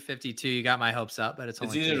it was 352. You got my hopes up, but it's It's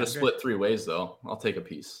only easier to 300. split 3 ways, though. I'll take a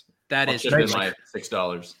piece. That I'll is chip true. in my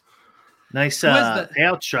 $6. Nice Who is the-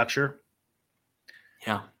 payout structure.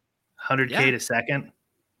 Yeah. 100K Yeah. to second.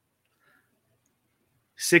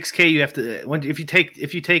 6K you have to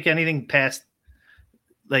if you take anything past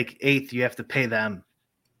like eighth, you have to pay them.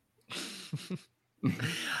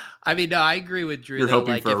 I mean, no, I agree with Drew. You're though.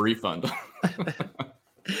 hoping Like, for a refund.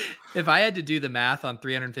 if I had to do the math on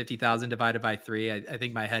 350,000 divided by 3, I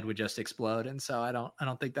think my head would just explode, and so I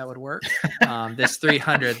don't think that would work. This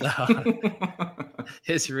 300 though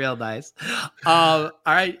is real nice. All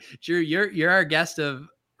right, Drew, you're our guest of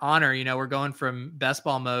honor. You know, we're going from best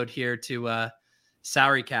ball mode here to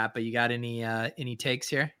salary cap, but you got any takes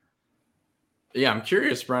here? Yeah, I'm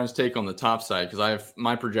curious Brian's take on the top side because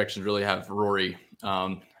my projections really have Rory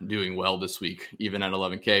doing well this week, even at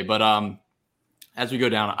 11K. But as we go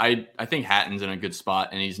down, I think Hatton's in a good spot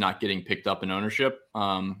and he's not getting picked up in ownership.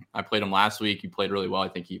 I played him last week. He played really well. I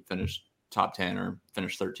think he finished top 10 or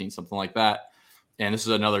finished 13, something like that. And this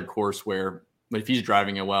is another course where, but if he's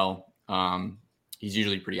driving it well, he's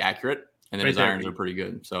usually pretty accurate. And then his irons are pretty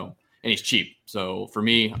good. So, and he's cheap. So for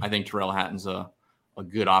me, I think Terrell Hatton's a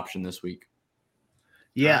good option this week.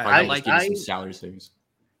 Yeah, I like some salary savings.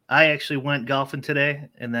 I actually went golfing today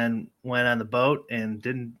and then went on the boat and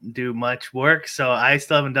didn't do much work. So I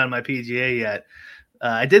still haven't done my PGA yet.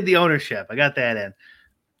 I did the ownership. I got that in.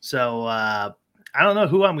 So I don't know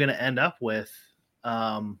who I'm going to end up with.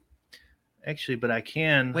 Actually, but I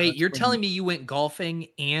can. Wait, you're telling me you went golfing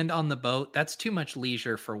and on the boat? That's too much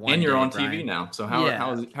leisure for one. And you're day, on Brian. TV now. So how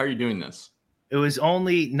are you doing this? It was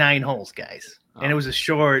only 9 holes, guys. And it was a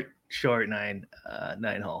short nine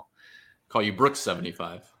hole. Call you Brooks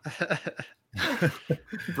 75.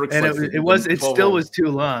 Brooks And likes it still was too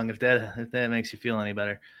long. If that makes you feel any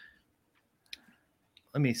better.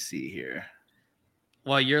 Let me see here.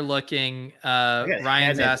 While you're looking,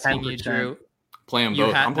 Ryan's asking you, Drew. Play them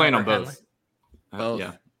both. I'm playing on both. Both.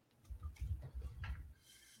 Yeah.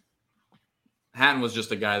 Hatton was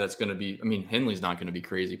just a guy that's going to be. I mean, Henley's not going to be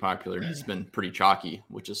crazy popular. He's been pretty chalky,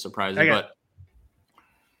 which is surprising. But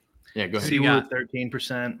yeah, go ahead. Siwoo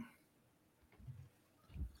 13%.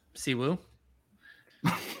 Siwoo?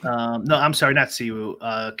 No, I'm sorry, not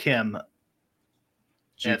Siwoo. Kim.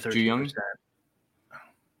 Ju Young?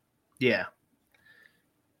 Yeah.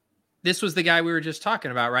 This was the guy we were just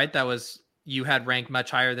talking about, right? That was you had ranked much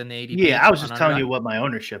higher than the ADP. Yeah, I was just telling you what my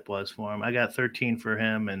ownership was for him. I got 13 for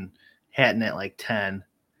him and Hatton at like 10.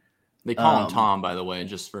 They call him Tom, by the way,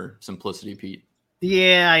 just for simplicity, Pete.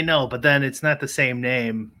 Yeah, I know, but then it's not the same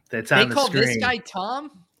name that's on the screen. They call this guy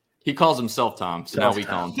Tom? He calls himself Tom, so now we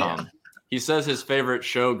call him Tom. Yeah. He says his favorite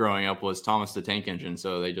show growing up was Thomas the Tank Engine,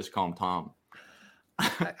 so they just call him Tom.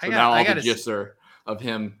 Now all the gifs are of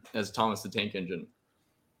him as Thomas the Tank Engine.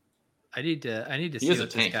 I need to see. He is a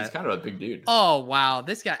tank. He's kind of a big dude. Oh wow,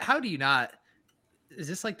 this guy! How do you not? Is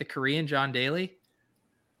this like the Korean John Daly?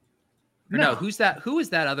 No, who's that? Who is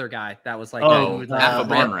that other guy that was like? Half a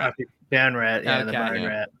barn rat. Barn rat, yeah, okay. the barn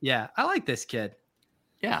rat. Yeah, I like this kid.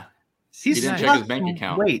 Yeah, he didn't check his bank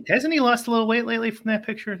account. Wait, hasn't he lost a little weight lately from that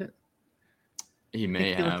picture? He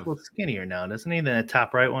may have. He looks a little skinnier now, doesn't he? The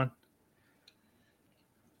top right one.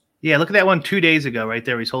 Yeah, look at that one 2 days ago, right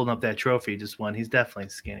there. He's holding up that trophy. Just one. He's definitely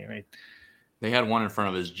skinny, right? They had one in front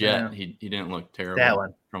of his jet. Yeah. He didn't look terrible. That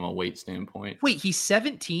one from a weight standpoint. Wait, he's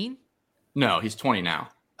 17? No, he's 20 now.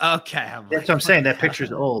 Okay, that's what I'm saying. That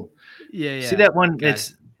picture's old. Yeah. See that one? Okay.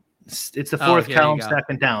 It's the fourth column,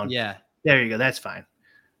 second down. Yeah. There you go. That's fine.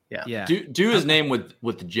 Yeah. Do his name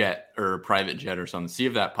with the jet or private jet or something. See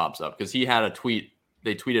if that pops up because he had a tweet.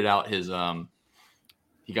 They tweeted out his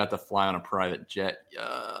he got to fly on a private jet.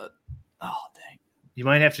 Oh dang! You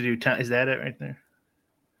might have to do. Is that it right there?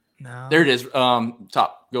 No. There it is.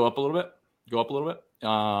 Top. Go up a little bit. Go up a little bit.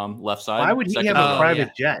 Left side. Why would he have a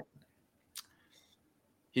private jet?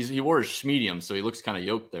 He wore his medium, so he looks kind of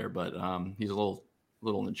yoked there, but he's a little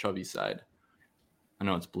on the chubby side. I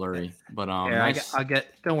know it's blurry, but nice. I'll get.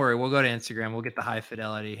 Don't worry, we'll go to Instagram. We'll get the high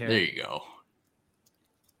fidelity here. There you go.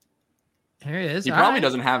 Here he is. He probably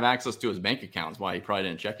doesn't have access to his bank accounts. Why he probably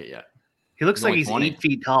didn't check it yet. He looks like he's 8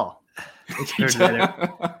 feet tall. He's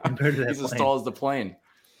as tall as the plane.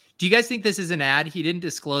 Do you guys think this is an ad? He didn't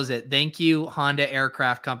disclose it. Thank you, Honda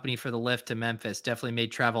Aircraft Company, for the lift to Memphis. Definitely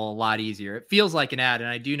made travel a lot easier. It feels like an ad, and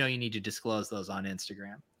I do know you need to disclose those on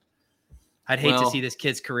Instagram. I'd hate to see this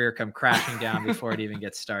kid's career come crashing down before it even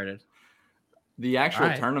gets started. The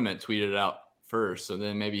actual tournament tweeted it out first, so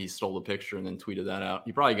then maybe he stole the picture and then tweeted that out.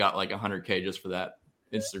 He probably got like 100K just for that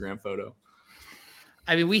Instagram photo.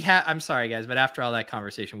 I mean, I'm sorry, guys, but after all that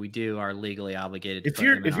conversation, we are legally obligated. To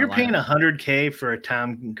If you're paying $100K for a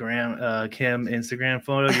Tom Kim Instagram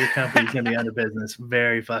photo, your company's gonna be out of business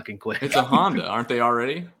very fucking quick. It's a Honda, aren't they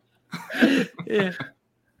already? Yeah.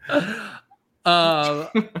 All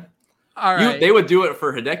right. They would do it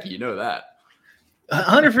for Hideki, you know that.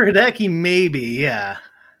 100 for Hideki, maybe, yeah.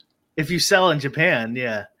 If you sell in Japan,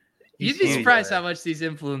 yeah. You'd be surprised how much these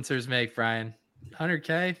influencers make, Brian.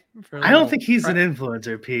 100K? I don't think he's an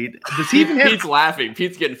influencer, Pete. Does he even have... Pete's laughing.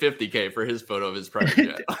 Pete's getting 50K for his photo of his private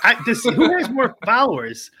jet. Who has more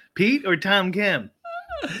followers, Pete or Tom Kim?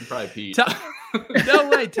 Probably Pete. No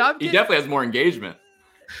way, Tom Kim. He definitely has more engagement.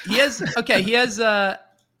 He has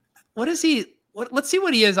what is he? Let's see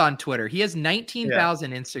what he is on Twitter. He has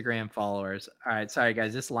 19,000 Instagram followers. All right, sorry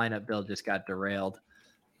guys, this lineup build just got derailed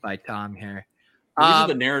by Tom here. These are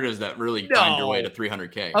the narratives that really find your way to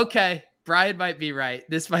 300K. Okay, Brian might be right.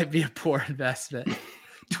 This might be a poor investment.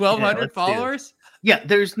 1,200 followers? Yeah,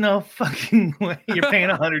 there's no fucking way you're paying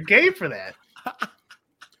 100K for that.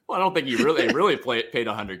 Well, I don't think he really paid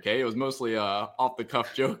 100K. It was mostly off the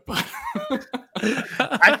cuff joke, but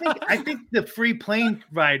I think the free plane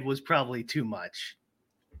ride was probably too much.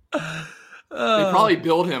 They probably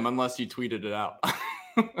billed him unless he tweeted it out.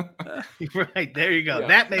 Right, there you go. Yeah.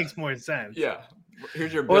 That makes more sense. Yeah.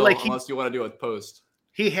 Here's your bill, unless you want to do a post.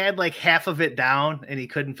 He had like half of it down and he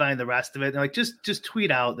couldn't find the rest of it. They're like, just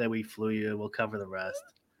tweet out that we flew you. We'll cover the rest.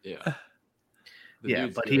 Yeah. Yeah,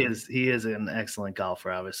 but good. he is an excellent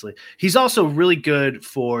golfer, obviously. He's also really good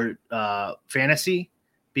for fantasy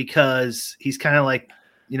because he's kind of like,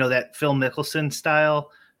 that Phil Mickelson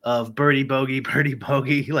style of birdie, bogey.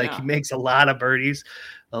 Like he makes a lot of birdies,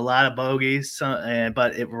 a lot of bogeys,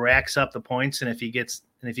 but it racks up the points. And if he gets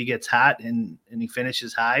hot and he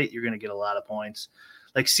finishes high, you're going to get a lot of points.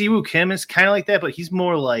 Like Siwoo Kim is kind of like that, but he's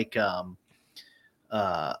more like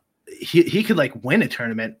he could like win a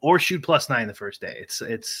tournament or shoot +9 the first day.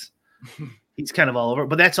 It's he's kind of all over,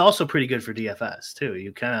 but that's also pretty good for DFS too.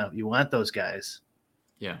 You want those guys.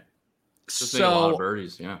 Yeah. Just make a lot of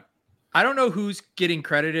birdies. Yeah. I don't know who's getting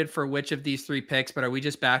credited for which of these 3 picks, but are we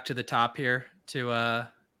just back to the top here to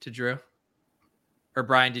Drew? Or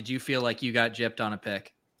Brian, did you feel like you got gypped on a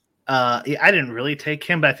pick? I didn't really take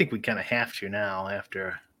him, but I think we kind of have to now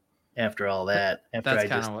after all that. After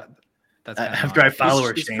I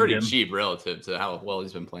follower he's pretty cheap relative to how well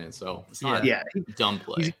he's been playing, so it's not a dumb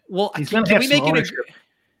play. Can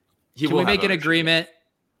we make an agreement?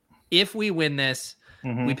 If we win this,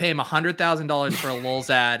 we pay him $100,000 for a Lulz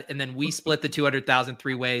ad, and then we split the 200,000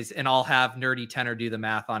 3 ways, and I'll have Nerdy Tenor do the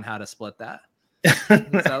math on how to split that.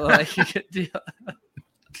 So like you could do.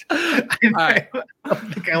 I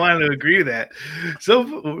don't think I wanted to agree with that.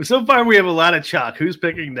 So far we have a lot of chalk. Who's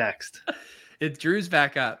picking next? It's Drew's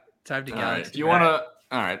back up. Time to go. Right. Do you want to?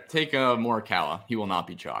 All right, take Morikawa. He will not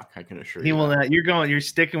be chalk. I can assure you. He will not. You're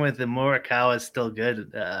sticking with the Morikawa is still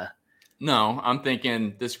good. No, I'm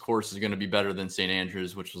thinking this course is going to be better than St.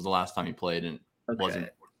 Andrews, which was the last time he played and wasn't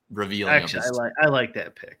revealing. Actually, I like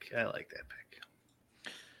that pick.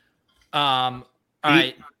 All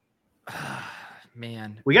right.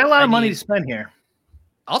 Man, we got a lot of money to spend here.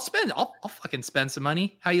 I'll fucking spend some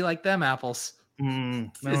money. How you like them apples?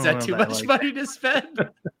 Is that too much money to spend?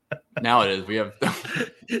 Now it is. We have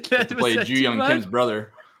to play Ju Young Kim's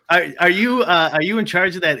brother. Are you in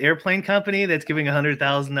charge of that airplane company that's giving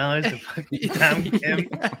 $100,000 to fucking Tom Kim?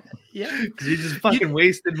 Yeah, because you just fucking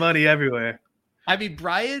wasted money everywhere. I mean,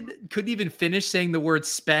 Brian couldn't even finish saying the word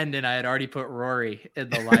 "spend," and I had already put Rory in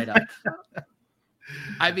the lineup.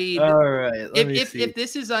 I mean, all right. If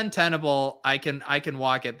this is untenable, I can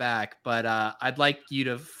walk it back. But I'd like you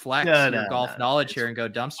to flex your golf knowledge here and go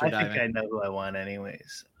dumpster diving. I think I know who I want,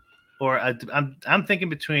 anyways. Or I'm thinking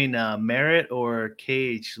between Merritt or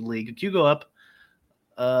KH League. Can you go up?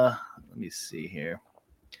 Let me see here.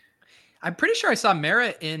 I'm pretty sure I saw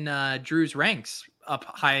Merritt in Drew's ranks up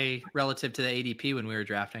high relative to the ADP when we were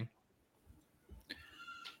drafting.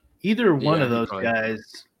 Either one of those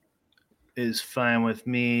guys is fine with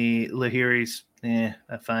me. Lahiri's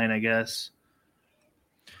fine, I guess.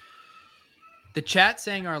 The chat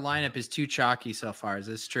saying our lineup is too chalky so far. Is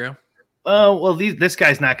this true? Oh, well, this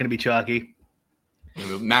guy's not going to be chalky. Yeah,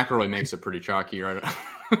 McIlroy makes it pretty chalky, right?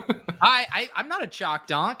 I'm not a chalk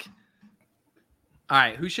donk. All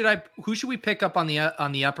right, who should we pick up on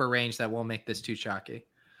the upper range that won't make this too chalky?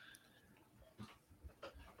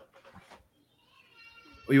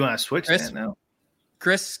 Well, you want to switch that now?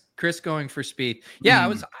 Chris going for speed.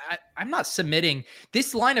 Yeah, I'm not submitting.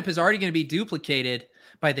 This lineup is already going to be duplicated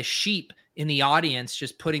by the sheep in the audience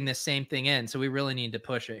just putting this same thing in. So we really need to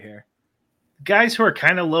push it here. Guys who are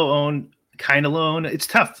kind of low owned kind of low. It's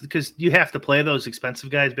tough because you have to play those expensive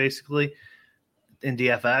guys basically in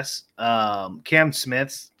DFS. Cam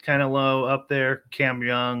Smith's kind of low up there. Cam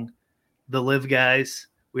Young, the live guys.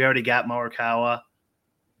 We already got Morikawa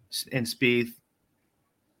and Spieth.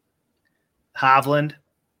 Hovland.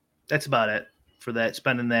 That's about it for that,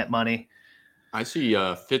 spending that money. I see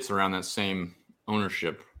Fitz around that same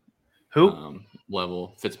ownership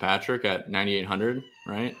level. Fitzpatrick at 9,800,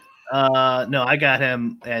 right? No, I got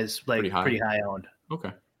him as like pretty high owned.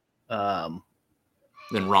 Okay. Then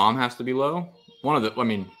Rahm has to be low.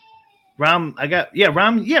 Rahm's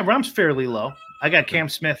fairly low. I got Cam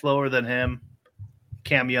Smith lower than him,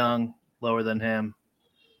 Cam Young lower than him,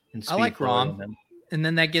 and Spieth I like Rahm. And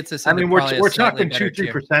then that gets us. We're talking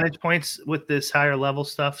 2-3 percentage points with this higher level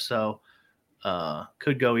stuff, so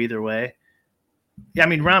could go either way. Yeah,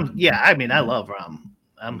 Rahm. Yeah, I love Rahm.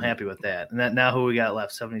 I'm happy with that. And that now who we got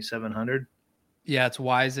left? 7,700. Yeah, it's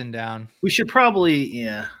Wisen down. We should probably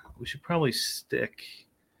stick.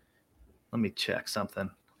 Let me check something.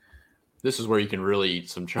 This is where you can really eat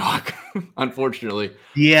some chalk. Unfortunately,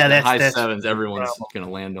 yeah, that's high sevens. Everyone's going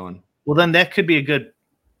to land on. Well, then that could be a good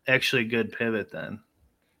pivot. Then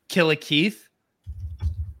Killer Keith.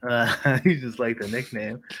 You just like the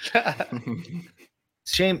nickname.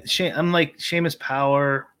 Shame. I'm like Seamus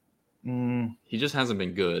Power. He just hasn't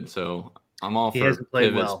been good, so I'm all for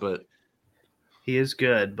pivots, but he is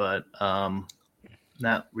good, but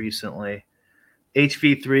not recently.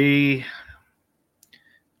 HV3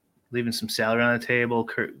 leaving some salary on the table.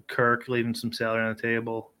 Kirk leaving some salary on the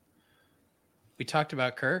table. We talked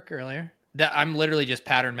about Kirk earlier. I'm literally just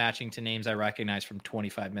pattern matching to names I recognize from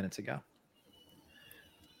 25 minutes ago.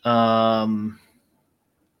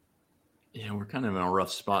 Yeah, we're kind of in a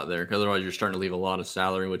rough spot there because otherwise you're starting to leave a lot of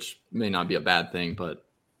salary, which may not be a bad thing, but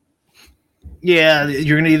yeah,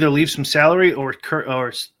 you're going to either leave some salary or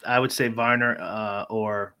I would say Varner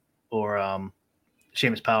or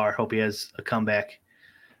Seamus Power. Hope he has a comeback.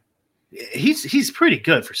 He's pretty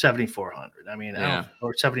good for 7,400.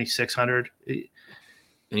 Or 7,600. And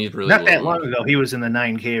he's really not that long ago. He was in the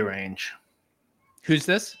 9K range. Who's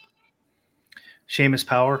this? Seamus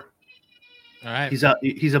Power. All right,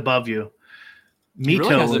 he's above you. Mito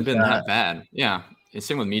really hasn't been that bad. Yeah, it's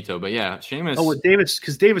same with Mito, but yeah, Seamus. Oh, with Davis,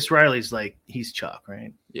 because Davis Riley's like he's chalk,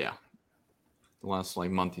 right? Yeah, the last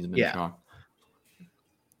month he's been chalk.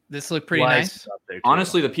 This looked pretty nice.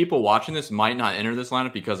 Honestly, the people watching this might not enter this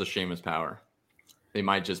lineup because of Seamus Power. They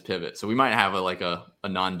might just pivot, so we might have a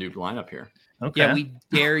non-dupe lineup here. Okay. Yeah, we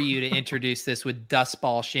dare you to introduce this with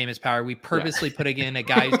dustball Seamus Power. We purposely put in a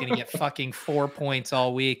guy who's going to get fucking 4 points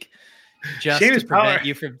all week. Just Seamus to prevent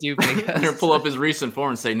you from duping us. Or pull up his recent form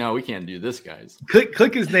and say, no, we can't do this, guys.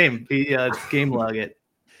 Click his name. Game log it.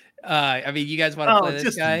 You guys want to play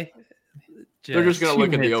this guy? They're just going to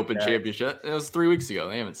look at the Open Championship. It was 3 weeks ago.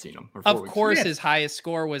 They haven't seen him. Of course, his highest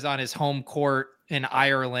score was on his home court in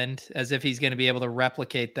Ireland, as if he's going to be able to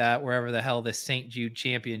replicate that wherever the hell the St. Jude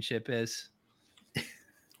Championship is.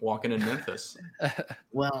 Walking in Memphis.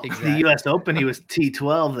 Well, exactly. The U.S. Open, he was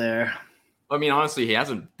T12 there. Honestly, he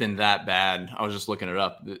hasn't been that bad. I was just looking it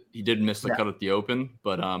up. He did miss the cut at the Open,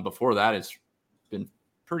 but before that, it's been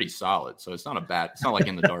pretty solid. So it's not like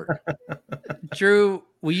in the dark. Drew,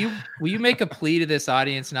 will you make a plea to this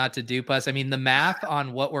audience not to dupe us? The math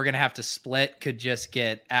on what we're going to have to split could just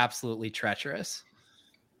get absolutely treacherous.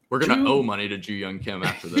 We're going to owe money to Ju Young Kim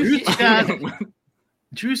after this.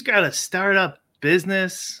 Drew's got a startup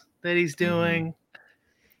business that he's doing.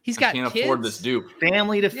 He's got can't kids, afford this dupe.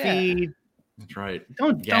 Family to feed. That's right.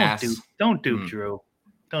 Don't dupe Drew.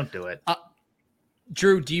 Don't do it.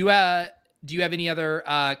 Drew, do you have any other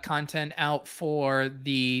content out for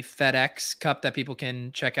the FedEx Cup that people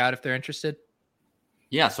can check out if they're interested?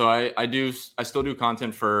 Yeah, so I still do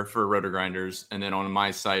content for Roto Grinders, and then on my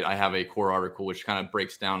site I have a core article which kind of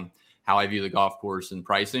breaks down how I view the golf course and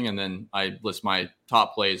pricing, and then I list my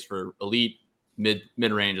top plays for elite, mid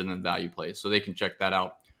range, and then value plays, so they can check that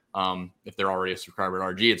out. If they're already a subscriber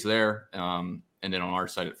at RG, it's there. And then on our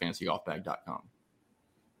site at fantasygolfbag.com.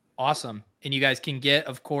 Awesome. And you guys can get,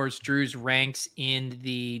 of course, Drew's ranks in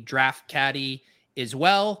the Draft Caddy as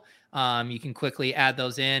well. You can quickly add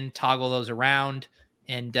those in, toggle those around,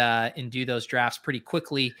 and do those drafts pretty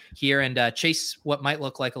quickly here and chase what might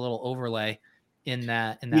look like a little overlay in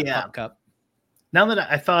that Pop Cup. Now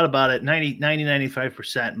that I thought about it,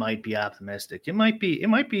 95% might be optimistic. It might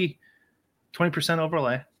be 20%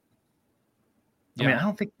 overlay. Yeah. I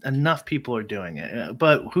don't think enough people are doing it,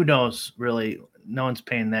 but who knows? Really, no one's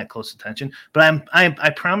paying that close attention. But I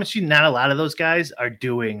promise you, not a lot of those guys are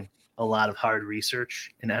doing a lot of hard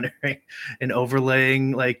research and entering and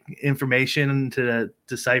overlaying like information to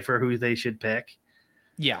decipher who they should pick.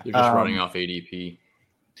 Yeah. They're just running off ADP.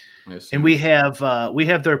 And we have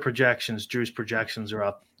their projections. Drew's projections are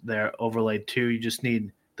up there overlaid too. You just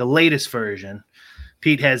need the latest version.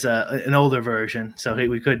 Pete has an older version, so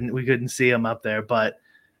we couldn't see them up there, but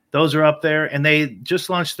those are up there. And they just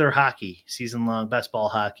launched their hockey season long best ball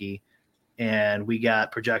hockey, and we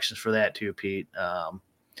got projections for that too, Pete,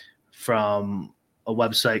 from a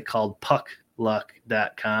website called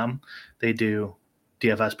puckluck.com. They do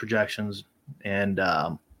DFS projections, and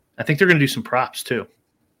I think they're going to do some props too.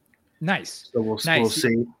 Nice. So we'll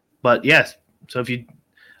see. But yes, so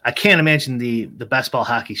I can't imagine the best ball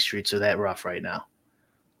hockey streets are that rough right now.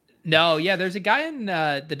 No, yeah, there's a guy in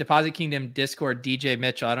the Deposit Kingdom Discord, DJ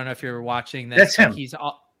Mitchell. I don't know if you're watching this. That's him. He's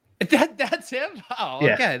that's him. Oh,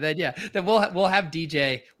 okay. Yeah. Then we'll have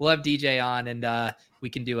DJ. We'll have DJ on, and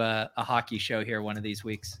we can do a hockey show here one of these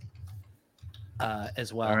weeks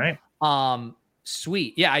as well. All right.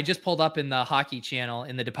 Sweet. Yeah, I just pulled up in the hockey channel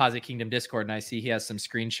in the Deposit Kingdom Discord, and I see he has some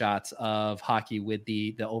screenshots of hockey with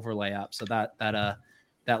the overlay up. So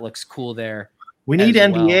that looks cool there. We need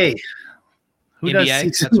NBA. Well. Who NBA?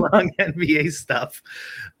 does season-long NBA stuff?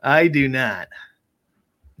 I do not.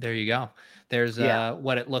 There you go. There's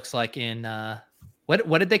what it looks like in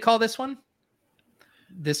what did they call this one?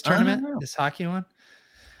 This tournament, this hockey one?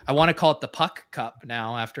 I want to call it the Puck Cup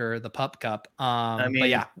now after the Pup Cup. But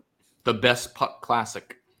yeah. The Best Puck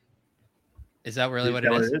Classic. Is that really what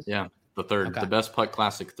it is? Yeah, the third. Okay. The Best Puck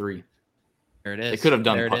Classic 3. There it is. They could have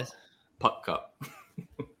done there Puck Cup.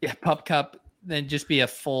 Yeah, Pup Cup. Then just be a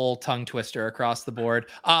full tongue twister across the board.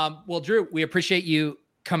 Well, Drew, we appreciate you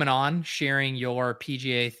coming on, sharing your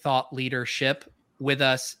PGA thought leadership with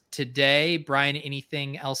us today. Brian,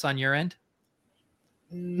 anything else on your end?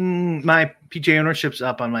 My PGA ownership's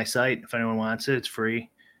up on my site. If anyone wants it, it's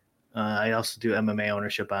free. I also do MMA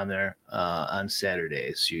ownership on there on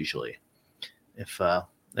Saturdays usually. If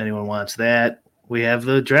anyone wants that, we have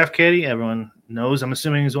the Draft Caddy. Everyone knows, I'm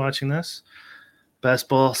assuming, who's watching this. Best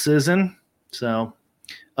ball season. So,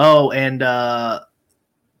 and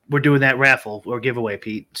we're doing that raffle or giveaway,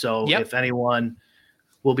 Pete. So if anyone,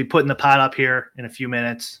 we'll be putting the pot up here in a few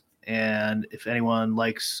minutes. And if anyone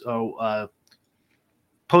likes,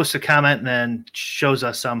 post a comment and then shows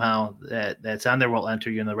us somehow that's on there, we'll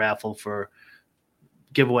enter you in the raffle for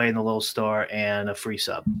giveaway in the little store and a free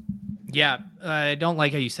sub. Yeah. I don't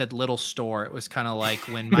like how you said little store. It was kind of like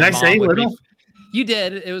when my Did I say little? You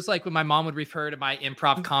did. It was like when my mom would refer to my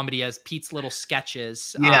improv comedy as Pete's Little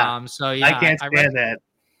Sketches. Yeah. So yeah, I can't stand that.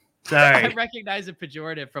 Sorry. I recognize a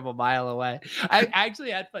pejorative from a mile away. I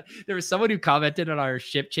actually had fun. There was someone who commented on our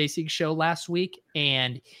ship chasing show last week,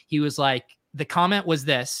 and he was like, the comment was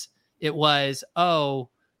this. It was,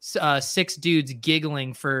 6 dudes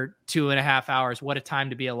giggling for 2.5 hours. What a time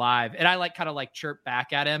to be alive. And I kind of chirped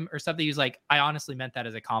back at him or something. He was like, I honestly meant that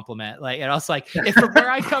as a compliment. And I was like, if from where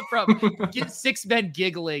I come from, 6 men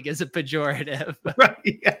giggling is a pejorative.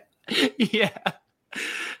 Right. Yeah.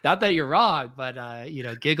 Not that you're wrong, but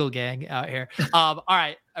giggle gang out here. All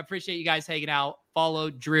right. I appreciate you guys hanging out. Follow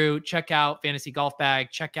Drew. Check out Fantasy Golf Bag.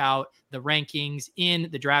 Check out the rankings in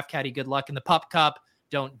the Draft Caddy. Good luck in the Pup Cup.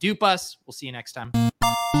 Don't dupe us. We'll see you next time.